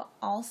Chao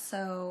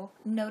also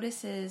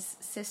notices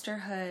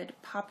sisterhood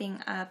popping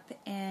up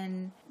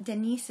in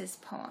Deniz's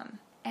poem,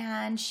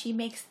 and she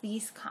makes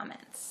these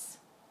comments.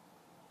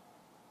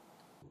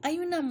 Hay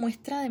una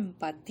muestra de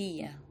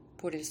empatía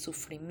por el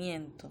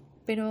sufrimiento,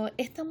 pero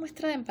esta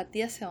muestra de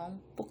empatía se va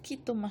un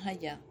poquito más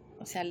allá.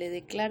 O sea, le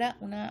declara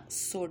una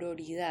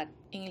sororidad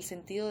en el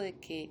sentido de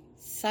que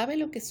sabe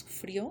lo que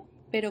sufrió,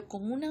 pero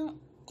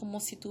como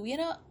si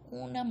tuviera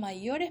una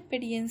mayor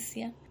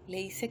experiencia, le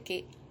dice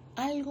que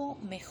algo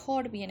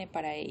mejor viene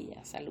para ella.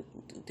 O sea,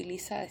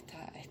 utiliza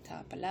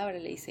esta palabra,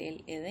 le dice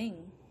el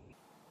Edén.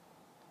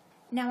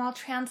 Now I'll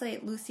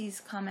translate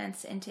Lucy's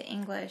comments into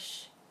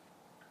English.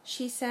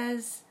 She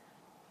says,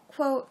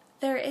 quote,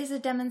 "There is a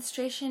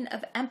demonstration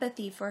of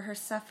empathy for her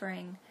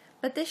suffering,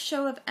 but this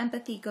show of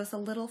empathy goes a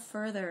little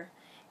further,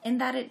 in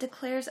that it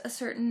declares a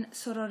certain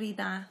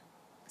sororidad,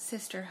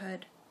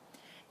 sisterhood,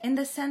 in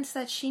the sense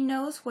that she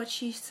knows what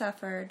she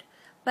suffered,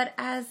 but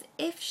as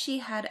if she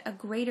had a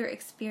greater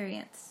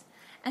experience,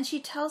 and she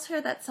tells her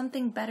that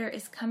something better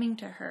is coming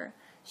to her.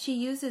 She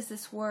uses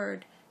this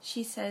word,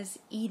 she says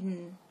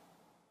Eden."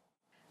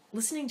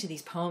 Listening to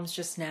these poems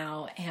just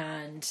now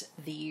and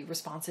the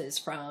responses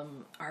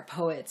from our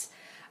poets,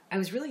 I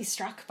was really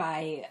struck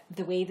by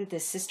the way that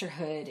this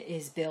sisterhood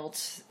is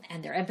built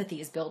and their empathy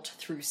is built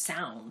through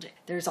sound.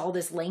 There's all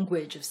this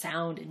language of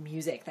sound and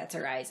music that's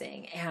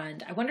arising.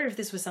 And I wonder if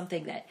this was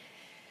something that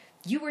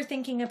you were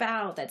thinking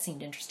about that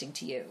seemed interesting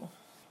to you.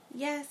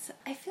 Yes,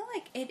 I feel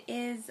like it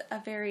is a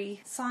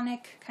very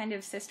sonic kind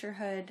of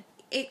sisterhood.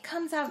 It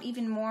comes out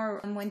even more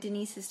when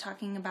Denise is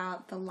talking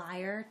about the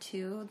lyre,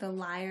 too. The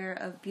lyre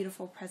of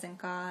beautiful present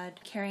God,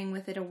 carrying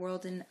with it a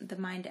world in the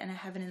mind and a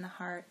heaven in the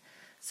heart.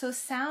 So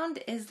sound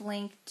is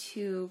linked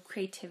to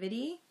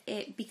creativity.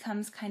 It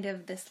becomes kind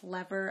of this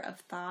lever of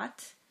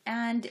thought.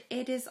 And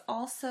it is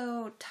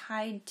also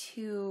tied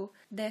to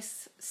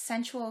this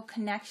sensual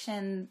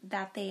connection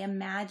that they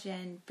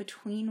imagine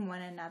between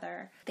one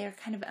another. They're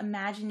kind of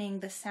imagining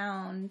the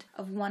sound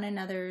of one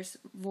another's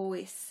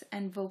voice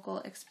and vocal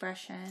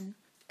expression.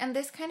 And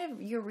this kind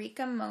of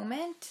eureka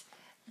moment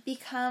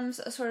becomes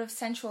a sort of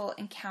sensual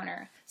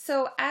encounter.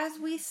 So as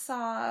we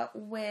saw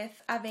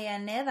with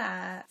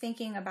Avellaneda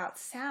thinking about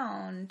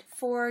sound,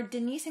 for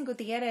Denise and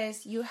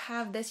Gutierrez, you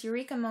have this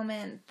eureka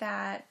moment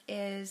that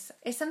is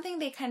something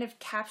they kind of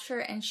capture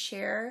and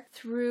share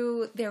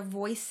through their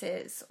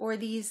voices, or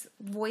these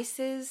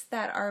voices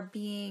that are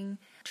being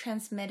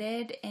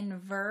transmitted in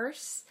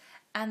verse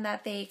and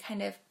that they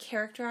kind of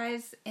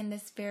characterize in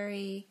this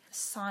very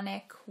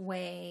sonic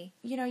way.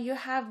 You know, you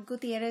have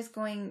Gutierrez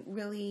going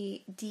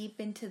really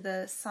deep into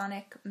the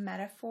sonic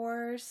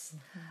metaphors.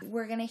 Mm-hmm.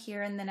 We're going to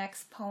hear in the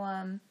next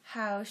poem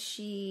how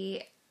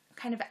she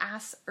kind of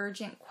asks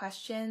urgent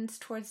questions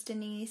towards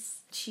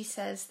Denise. She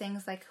says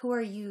things like, "Who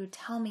are you?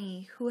 Tell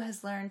me, who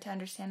has learned to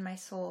understand my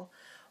soul?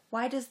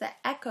 Why does the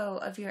echo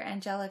of your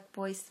angelic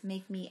voice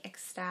make me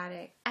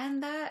ecstatic?"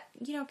 And that,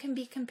 you know, can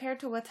be compared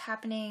to what's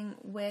happening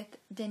with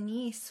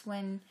Denise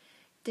when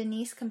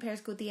Denise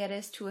compares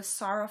Gutierrez to a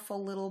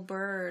sorrowful little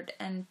bird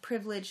and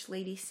privileged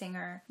lady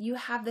singer. You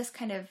have this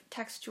kind of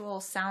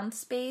textual sound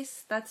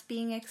space that's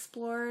being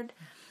explored,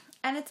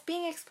 and it's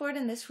being explored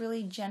in this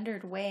really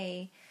gendered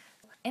way.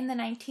 In the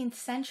 19th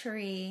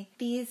century,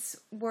 these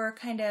were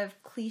kind of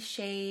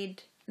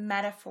cliched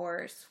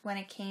metaphors when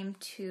it came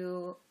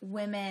to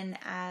women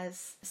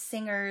as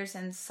singers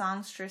and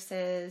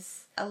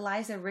songstresses.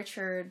 Eliza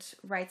Richards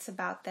writes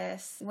about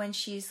this when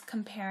she's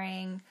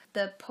comparing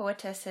the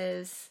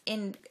poetesses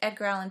in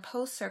Edgar Allan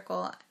Poe's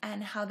circle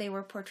and how they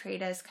were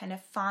portrayed as kind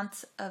of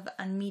fonts of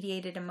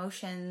unmediated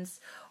emotions,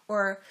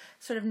 or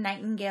sort of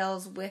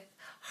nightingales with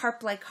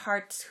harp-like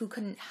hearts who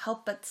couldn't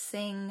help but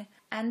sing.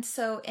 And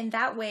so in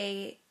that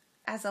way,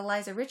 as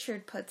Eliza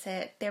Richards puts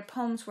it, their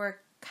poems were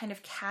kind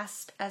of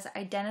cast as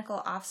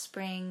identical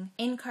offspring,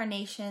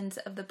 incarnations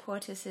of the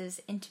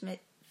poetess's intimate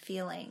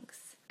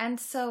feelings. And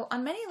so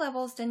on many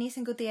levels, Denise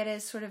and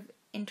Gutierrez sort of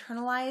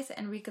internalize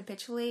and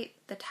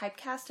recapitulate the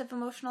typecast of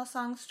emotional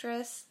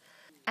songstress,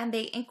 and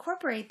they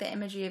incorporate the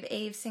imagery of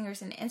Ave,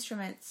 singers, and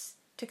instruments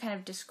to kind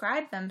of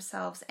describe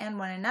themselves and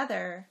one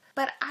another.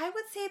 But I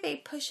would say they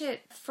push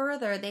it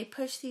further. They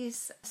push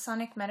these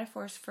sonic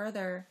metaphors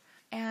further,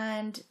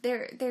 and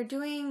they're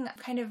doing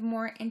kind of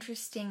more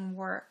interesting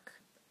work.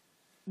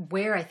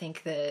 Where I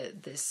think the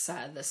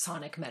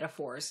sonic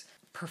metaphors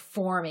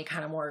perform a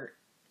kind of more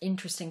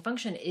interesting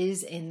function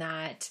is in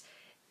that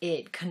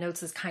it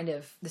connotes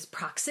this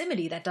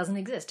proximity that doesn't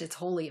exist. It's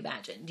wholly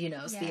imagined, you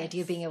know. So yes. The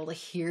idea of being able to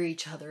hear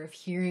each other, of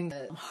hearing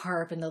the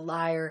harp and the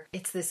lyre,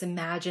 it's this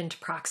imagined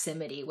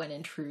proximity when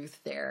in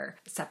truth they're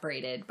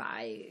separated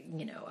by,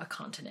 you know, a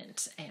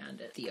continent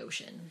and the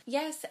ocean.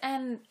 Yes,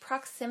 and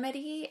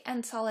proximity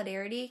and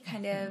solidarity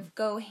kind of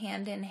go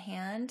hand in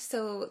hand.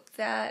 So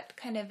that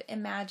kind of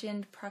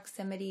imagined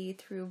proximity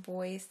through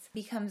voice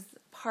becomes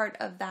part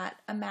of that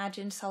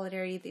imagined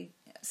solidarity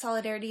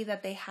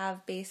that they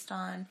have based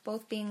on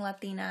both being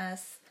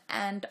Latinas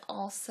and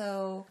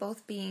also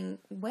both being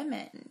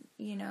women,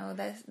 you know,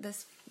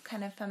 this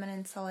kind of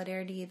feminine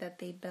solidarity that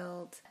they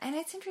build. And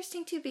it's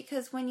interesting too,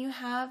 because when you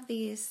have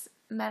these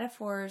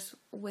metaphors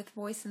with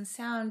voice and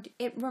sound,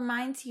 it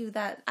reminds you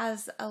that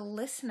as a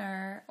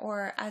listener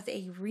or as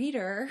a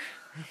reader,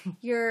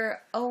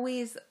 you're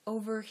always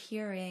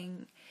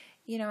overhearing,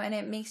 you know, and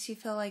it makes you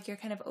feel like you're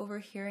kind of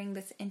overhearing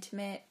this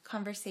intimate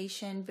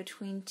conversation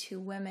between two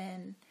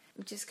women.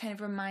 It just kind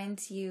of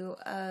reminds you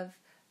of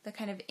the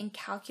kind of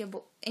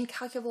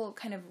incalculable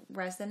kind of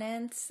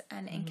resonance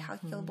and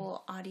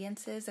incalculable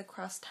audiences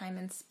across time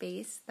and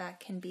space that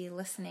can be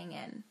listening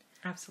in.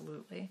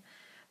 Absolutely.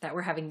 That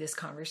we're having this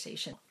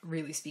conversation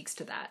really speaks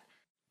to that.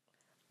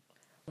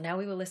 Now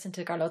we will listen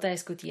to Carlota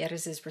S.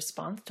 Gutierrez's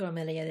response to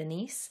Amelia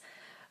Denise.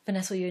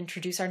 Vanessa, will you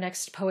introduce our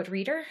next poet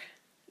reader?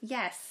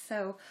 Yes,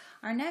 so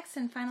our next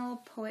and final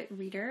poet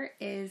reader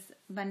is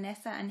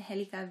Vanessa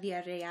Angelica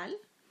Villarreal.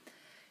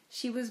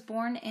 She was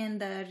born in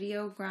the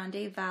Rio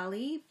Grande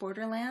Valley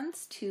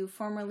borderlands to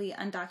formerly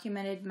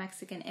undocumented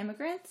Mexican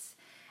immigrants,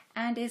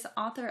 and is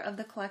author of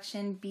the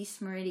collection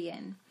Beast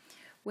Meridian,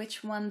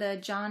 which won the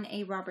John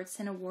A.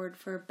 Robertson Award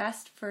for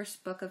Best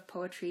First Book of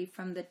Poetry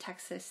from the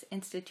Texas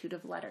Institute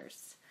of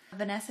Letters.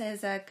 Vanessa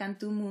is a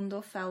Cantu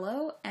Mundo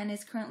Fellow and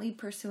is currently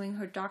pursuing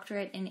her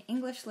doctorate in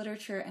English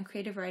literature and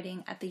creative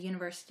writing at the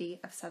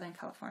University of Southern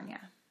California.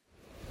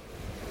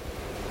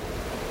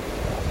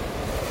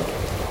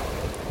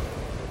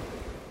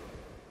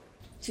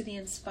 To the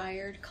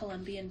inspired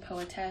Colombian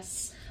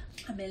poetess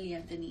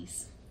Amelia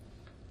Deniz.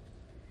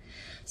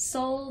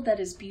 Soul that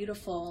is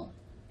beautiful,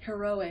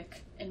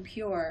 heroic, and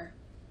pure,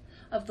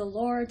 of the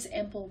Lord's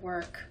ample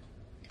work,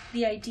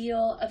 the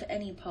ideal of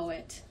any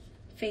poet,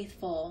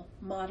 faithful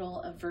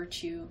model of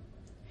virtue.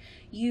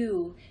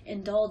 You,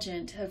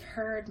 indulgent, have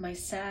heard my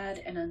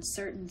sad and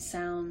uncertain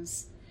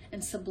sounds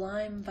and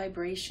sublime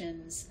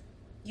vibrations.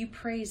 You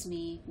praise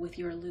me with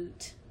your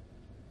lute.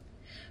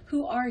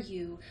 Who are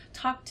you?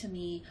 Talk to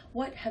me.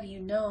 What have you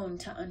known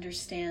to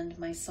understand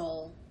my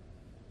soul?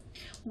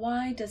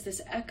 Why does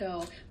this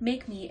echo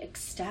make me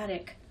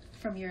ecstatic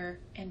from your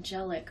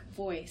angelic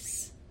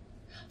voice?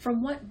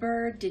 From what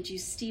bird did you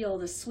steal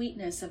the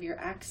sweetness of your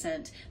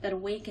accent that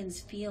awakens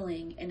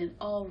feeling in an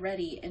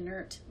already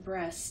inert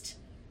breast?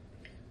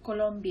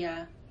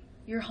 Colombia,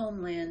 your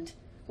homeland,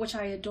 which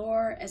I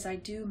adore as I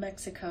do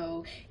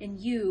Mexico, in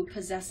you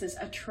possesses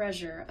a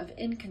treasure of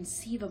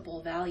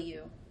inconceivable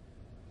value.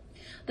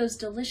 Those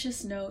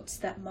delicious notes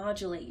that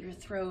modulate your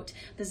throat,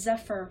 the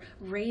zephyr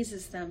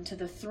raises them to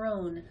the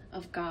throne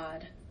of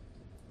God.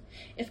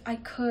 If I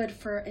could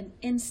for an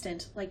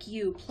instant, like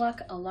you,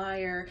 pluck a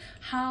lyre,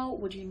 how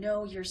would you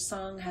know your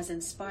song has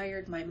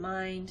inspired my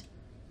mind?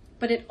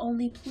 But it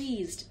only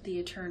pleased the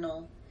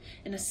eternal,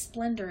 in a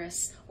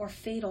splendorous or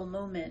fatal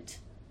moment,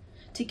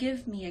 to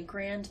give me a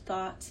grand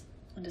thought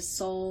and a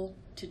soul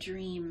to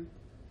dream.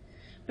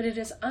 But it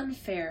is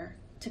unfair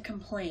to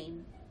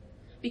complain,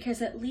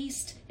 because at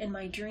least in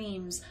my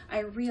dreams I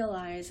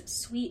realize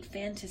sweet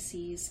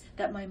fantasies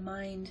that my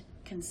mind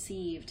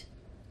conceived,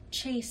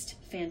 chaste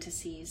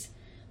fantasies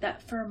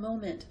that for a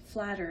moment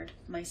flattered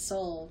my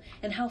soul,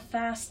 and how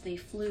fast they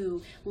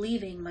flew,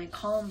 leaving my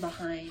calm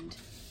behind.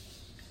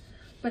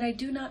 But I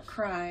do not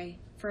cry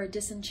for a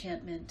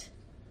disenchantment,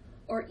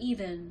 or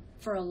even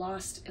for a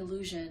lost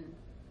illusion.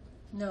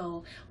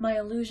 No, my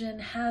illusion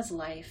has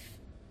life,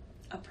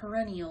 a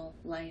perennial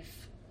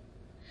life.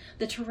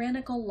 The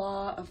tyrannical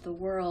law of the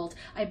world,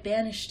 I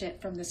banished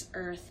it from this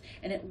earth,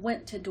 and it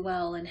went to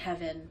dwell in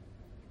heaven.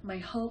 My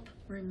hope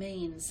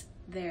remains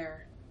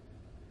there.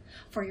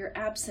 For your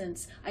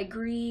absence, I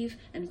grieve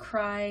and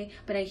cry,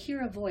 but I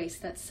hear a voice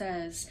that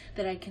says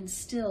that I can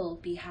still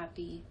be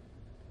happy,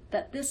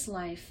 that this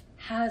life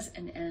has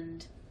an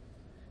end,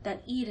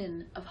 that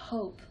Eden of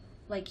hope,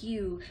 like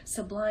you,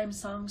 sublime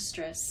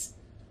songstress,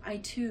 I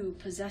too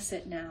possess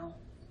it now.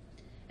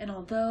 And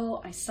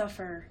although I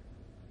suffer,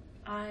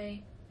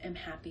 I am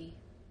happy.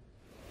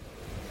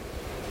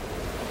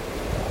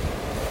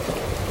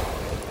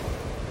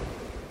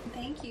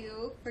 Thank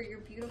you for your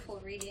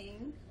beautiful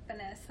reading,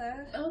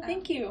 Vanessa. Oh,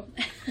 thank you.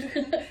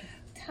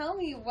 Tell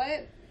me,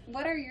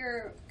 what are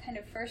your kind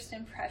of first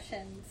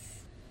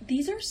impressions?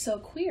 These are so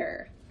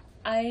queer.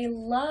 I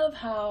love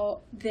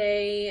how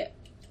they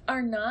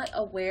are not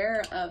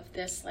aware of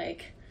this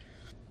like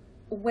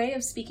way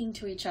of speaking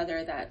to each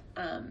other that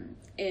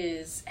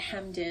is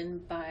hemmed in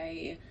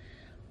by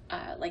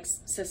like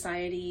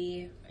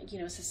society, you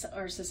know,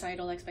 or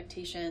societal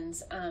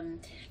expectations.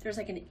 There's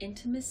like an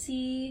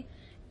intimacy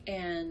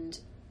and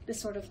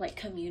this sort of like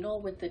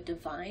communal with the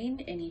divine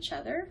in each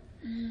other.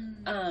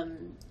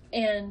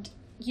 And,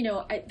 you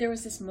know, there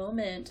was this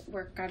moment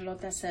where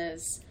Carlota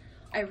says,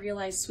 I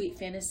realize sweet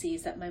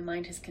fantasies that my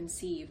mind has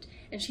conceived.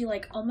 And she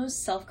like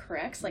almost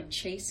self-corrects, like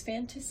chase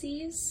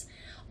fantasies.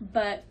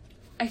 But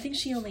I think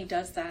she only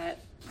does that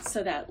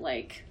so that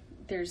like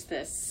there's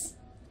this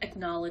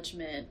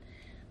acknowledgement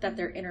that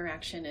their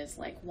interaction is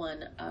like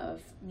one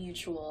of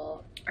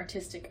mutual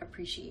artistic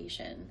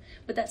appreciation.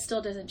 But that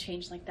still doesn't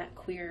change like that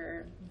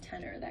queer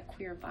tenor, that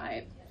queer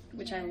vibe,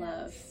 which I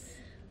love.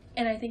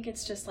 And I think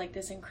it's just like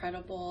this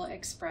incredible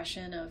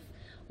expression of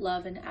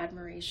love and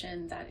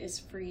admiration that is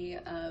free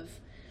of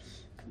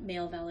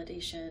male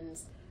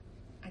validations.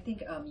 I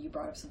think you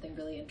brought up something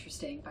really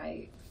interesting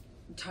by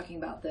talking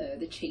about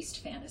the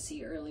chaste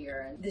fantasy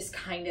earlier, and this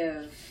kind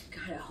of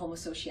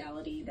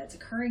homosociality that's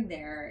occurring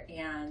there.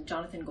 And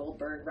Jonathan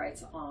Goldberg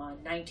writes on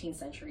 19th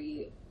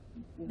century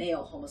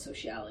male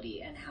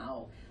homosociality and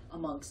how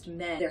amongst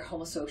men their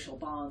homosocial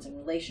bonds and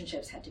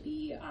relationships had to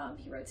be,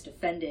 he writes,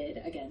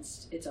 defended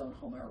against its own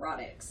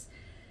homoerotics.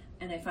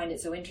 And I find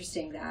it so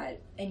interesting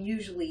that, and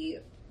usually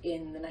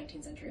in the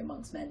 19th century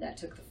amongst men, that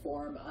took the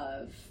form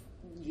of,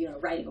 you know,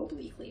 writing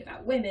obliquely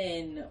about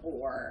women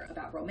or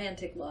about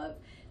romantic love.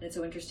 And it's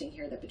so interesting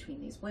here that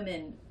between these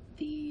women,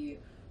 the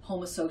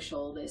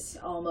homosocial, this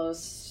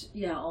almost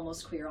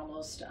queer,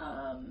 almost,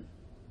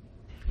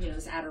 you know,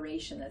 this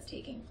adoration that's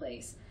taking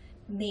place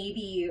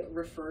maybe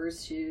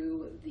refers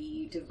to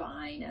the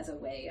divine as a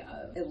way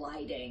of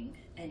eliding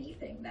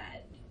anything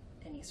that,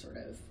 any sort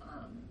of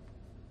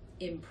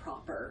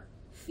improper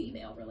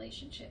female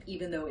relationship,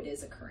 even though it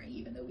is occurring,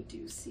 even though we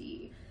do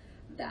see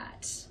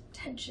that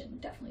tension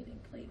definitely being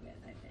played with,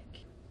 I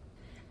think.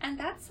 And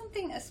that's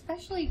something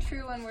especially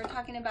true when we're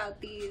talking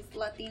about these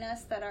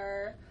Latinas that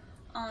are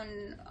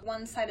on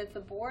one side of the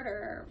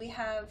border. We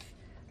have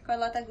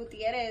Carlota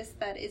Gutierrez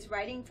that is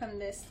writing from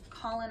this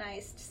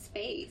colonized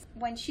space.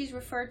 When she's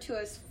referred to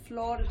as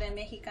Flor de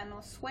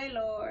Mexicano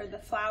Suelo, or the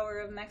flower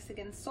of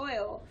Mexican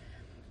soil,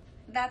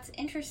 that's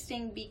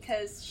interesting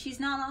because she's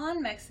not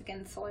on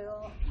Mexican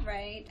soil,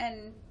 right?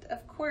 And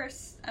of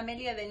course,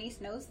 Amelia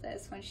Denise knows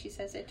this when she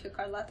says it to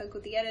Carlota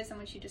Gutierrez, and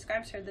when she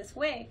describes her this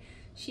way,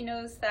 she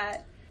knows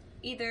that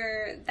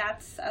either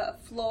that's a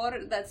flor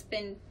that's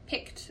been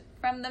picked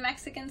from the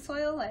Mexican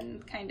soil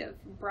and kind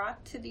of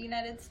brought to the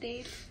United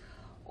States,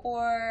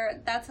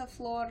 or that's a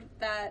flor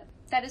that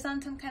is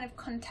on some kind of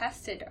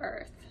contested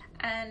earth.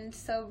 And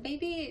so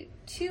maybe,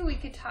 too, we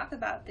could talk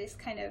about this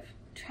kind of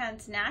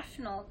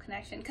transnational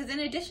connection, because in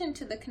addition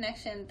to the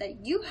connection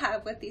that you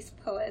have with these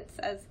poets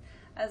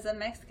as a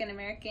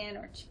Mexican-American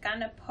or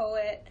Chicana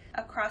poet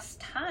across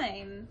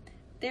time,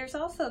 there's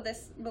also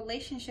this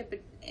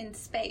relationship in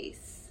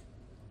space,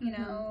 you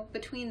know,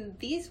 between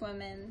these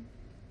women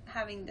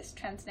having this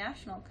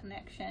transnational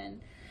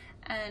connection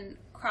and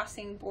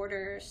crossing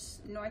borders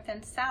north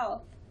and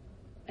south.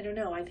 I don't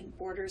know, I think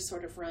borders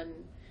sort of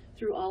run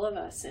through all of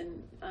us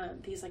in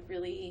these like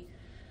really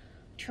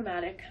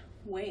traumatic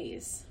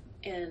ways.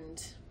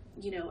 And,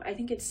 you know, I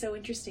think it's so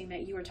interesting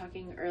that you were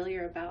talking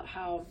earlier about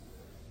how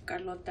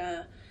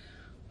Carlota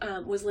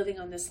was living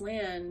on this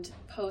land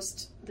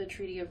post the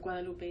Treaty of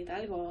Guadalupe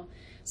Hidalgo.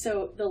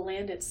 So the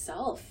land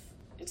itself,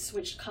 it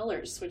switched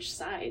colors, switched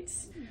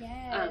sides,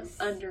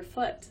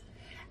 underfoot.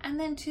 And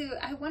then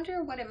I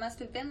wonder what it must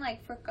have been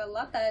like for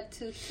Carlota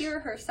to hear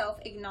herself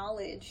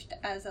acknowledged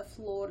as a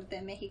Flor de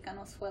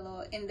Mexicano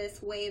Suelo in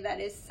this way that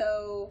is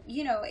so,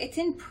 you know, it's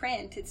in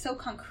print, it's so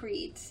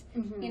concrete.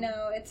 You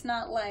know, it's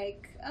not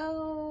like,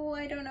 oh,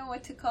 I don't know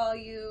what to call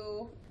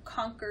you,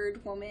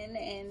 conquered woman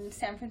in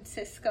San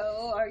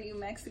Francisco. Are you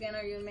Mexican?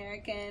 Are you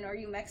American? Are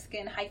you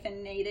Mexican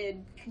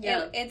hyphenated?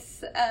 Yeah.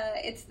 It's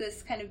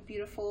this kind of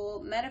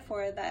beautiful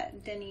metaphor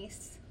that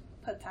Denise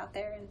puts out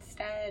there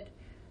instead,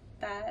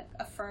 that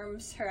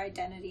affirms her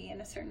identity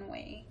in a certain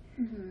way,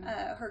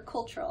 her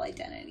cultural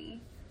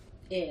identity.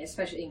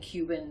 Especially in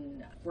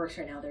Cuban works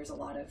right now, there's a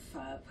lot of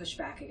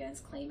pushback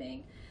against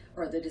claiming,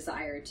 or the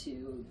desire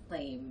to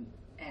claim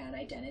an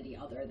identity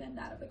other than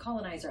that of the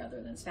colonizer,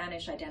 other than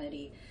Spanish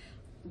identity,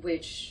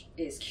 which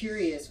is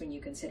curious when you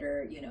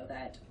consider, you know,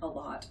 that a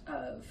lot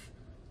of,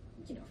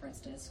 you know, for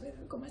instance,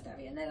 with Gómez de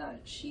Avellaneda,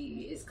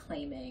 she's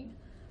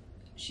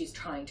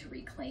trying to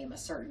reclaim a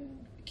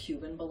certain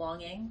Cuban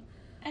belonging.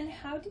 And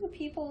how do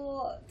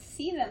people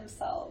see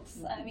themselves?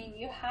 I mean,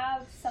 you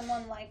have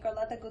someone like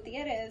Carlota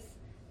Gutierrez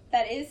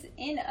that is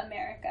in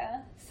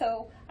America,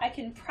 so I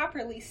can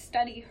properly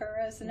study her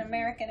as an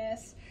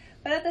Americanist,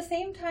 but at the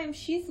same time,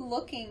 she's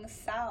looking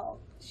south.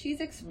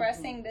 She's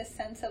expressing this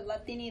sense of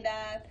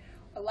Latinidad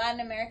or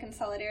Latin American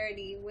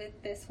solidarity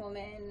with this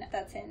woman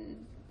that's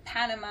in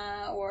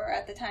Panama, or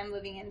at the time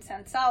living in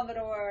San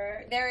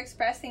Salvador. They're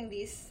expressing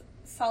these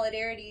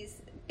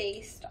solidarities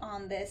based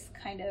on this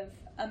kind of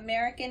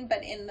American,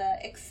 but in the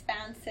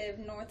expansive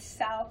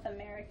North-South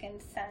American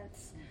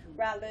sense,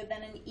 rather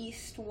than an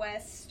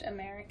East-West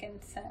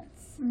American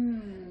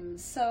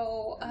sense.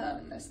 So, the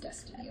Manifest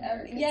Destiny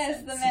American yes,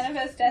 sense. the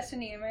Manifest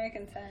Destiny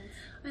American sense.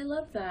 I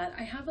love that.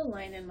 I have a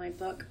line in my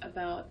book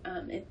about,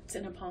 it's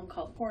in a poem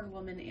called Horned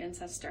Woman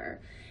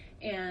Ancestor,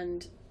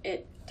 and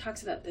it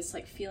talks about this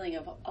like feeling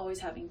of always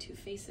having two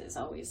faces,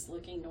 always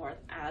looking north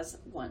as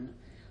one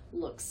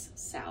looks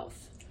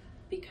south,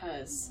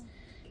 because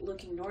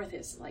looking north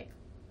is like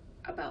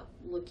about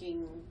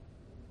looking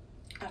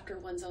after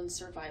one's own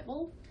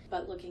survival,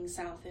 but looking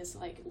south is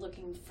like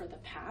looking for the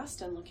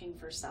past and looking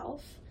for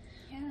self.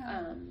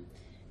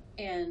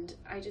 And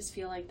I just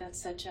feel like that's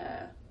such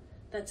a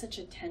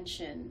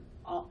tension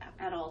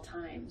at all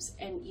times.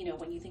 And you know,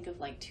 when you think of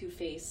like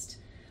two-faced,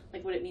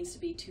 like what it means to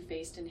be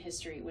two-faced in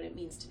history, what it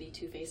means to be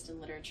two-faced in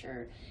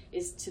literature,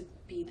 is to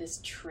be this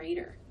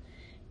traitor,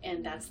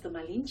 and that's the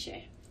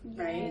Malinche,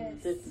 right?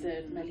 Yes.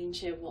 The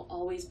Malinche will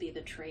always be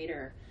the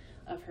traitor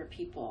of her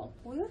people.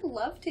 We would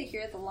love to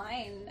hear the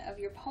line of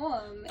your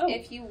poem.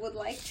 If you would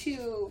like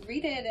to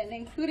read it and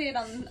include it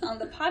on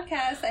the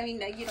podcast. I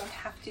mean, you don't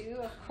have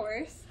to, of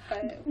course,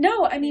 but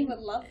no, I mean, we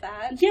would love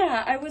that.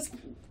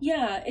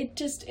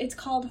 It's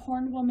called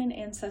Horned Woman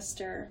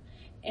Ancestor,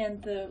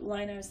 and the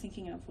line I was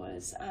thinking of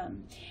was,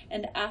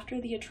 and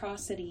after the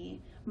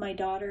atrocity, my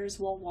daughters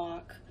will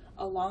walk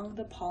along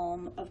the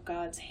palm of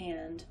God's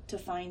hand to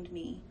find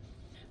me.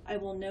 I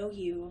will know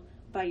you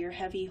by your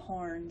heavy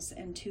horns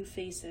and two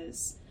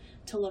faces,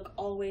 to look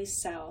always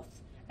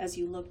south as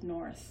you look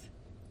north,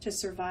 to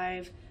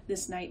survive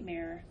this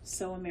nightmare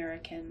so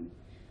American,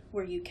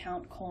 where you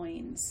count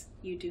coins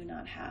you do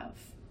not have.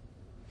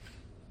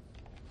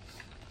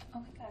 Oh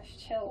my gosh,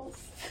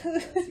 chills.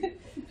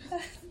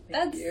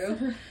 Thank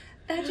you.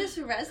 That just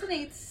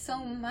resonates so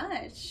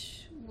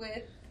much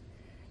with,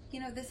 you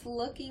know, this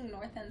looking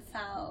north and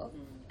south,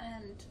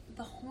 and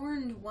the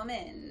horned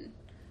woman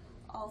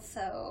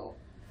also.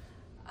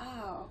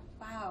 Oh,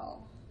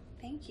 wow.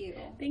 Thank you.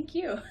 Thank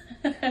you.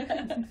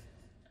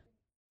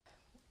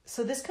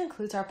 So this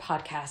concludes our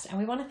podcast, and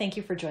we want to thank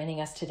you for joining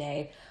us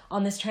today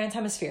on this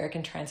transhemispheric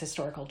and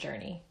transhistorical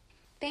journey.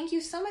 Thank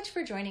you so much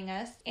for joining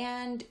us.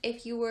 And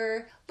if you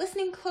were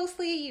listening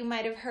closely, you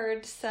might have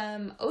heard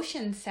some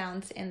ocean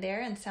sounds in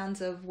there and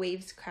sounds of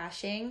waves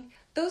crashing.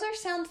 Those are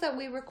sounds that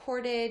we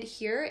recorded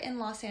here in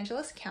Los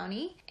Angeles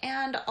County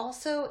and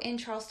also in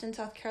Charleston,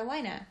 South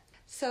Carolina.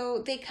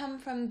 So they come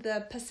from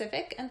the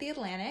Pacific and the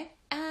Atlantic.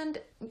 And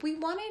we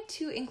wanted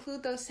to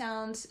include those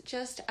sounds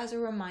just as a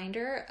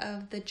reminder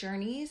of the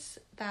journeys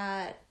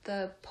that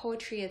the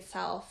poetry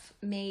itself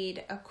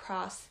made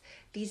across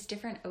these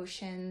different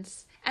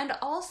oceans. And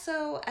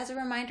also as a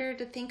reminder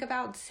to think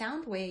about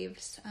sound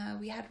waves.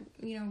 We had,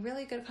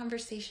 really good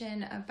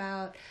conversation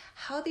about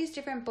how these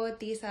different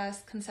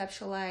poetisas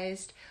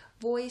conceptualized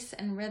voice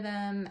and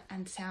rhythm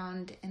and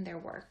sound in their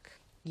work.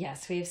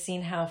 Yes, we have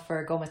seen how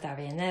for Gómez de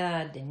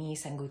Avellaneda,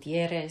 Denise, and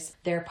Gutierrez,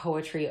 their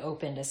poetry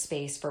opened a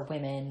space for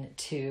women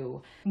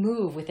to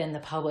move within the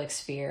public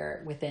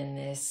sphere, within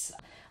this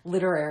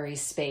literary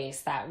space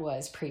that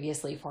was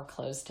previously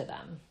foreclosed to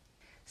them.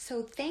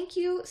 So thank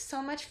you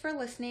so much for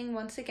listening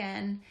once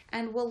again,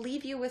 and we'll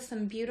leave you with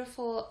some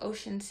beautiful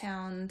ocean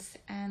sounds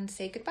and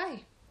say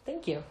goodbye.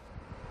 Thank you.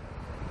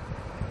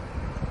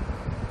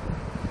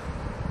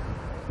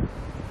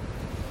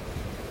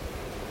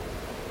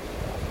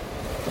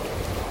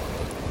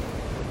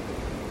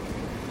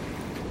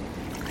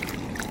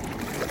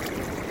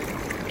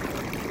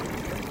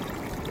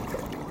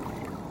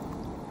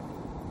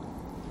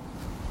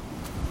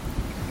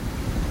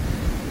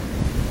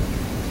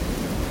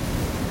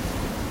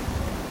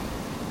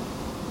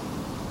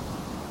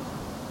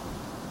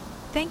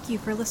 Thank you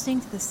for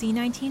listening to the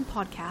C19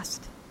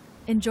 podcast.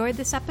 Enjoyed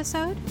this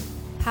episode?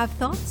 Have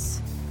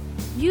thoughts?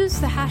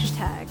 Use the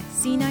hashtag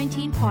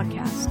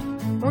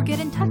C19podcast or get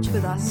in touch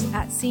with us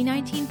at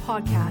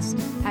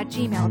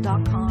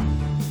c19podcast@gmail.com.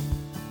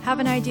 Have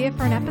an idea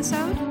for an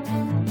episode?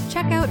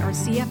 Check out our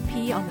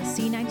CFP on the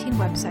C19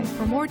 website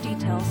for more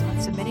details on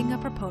submitting a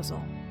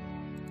proposal.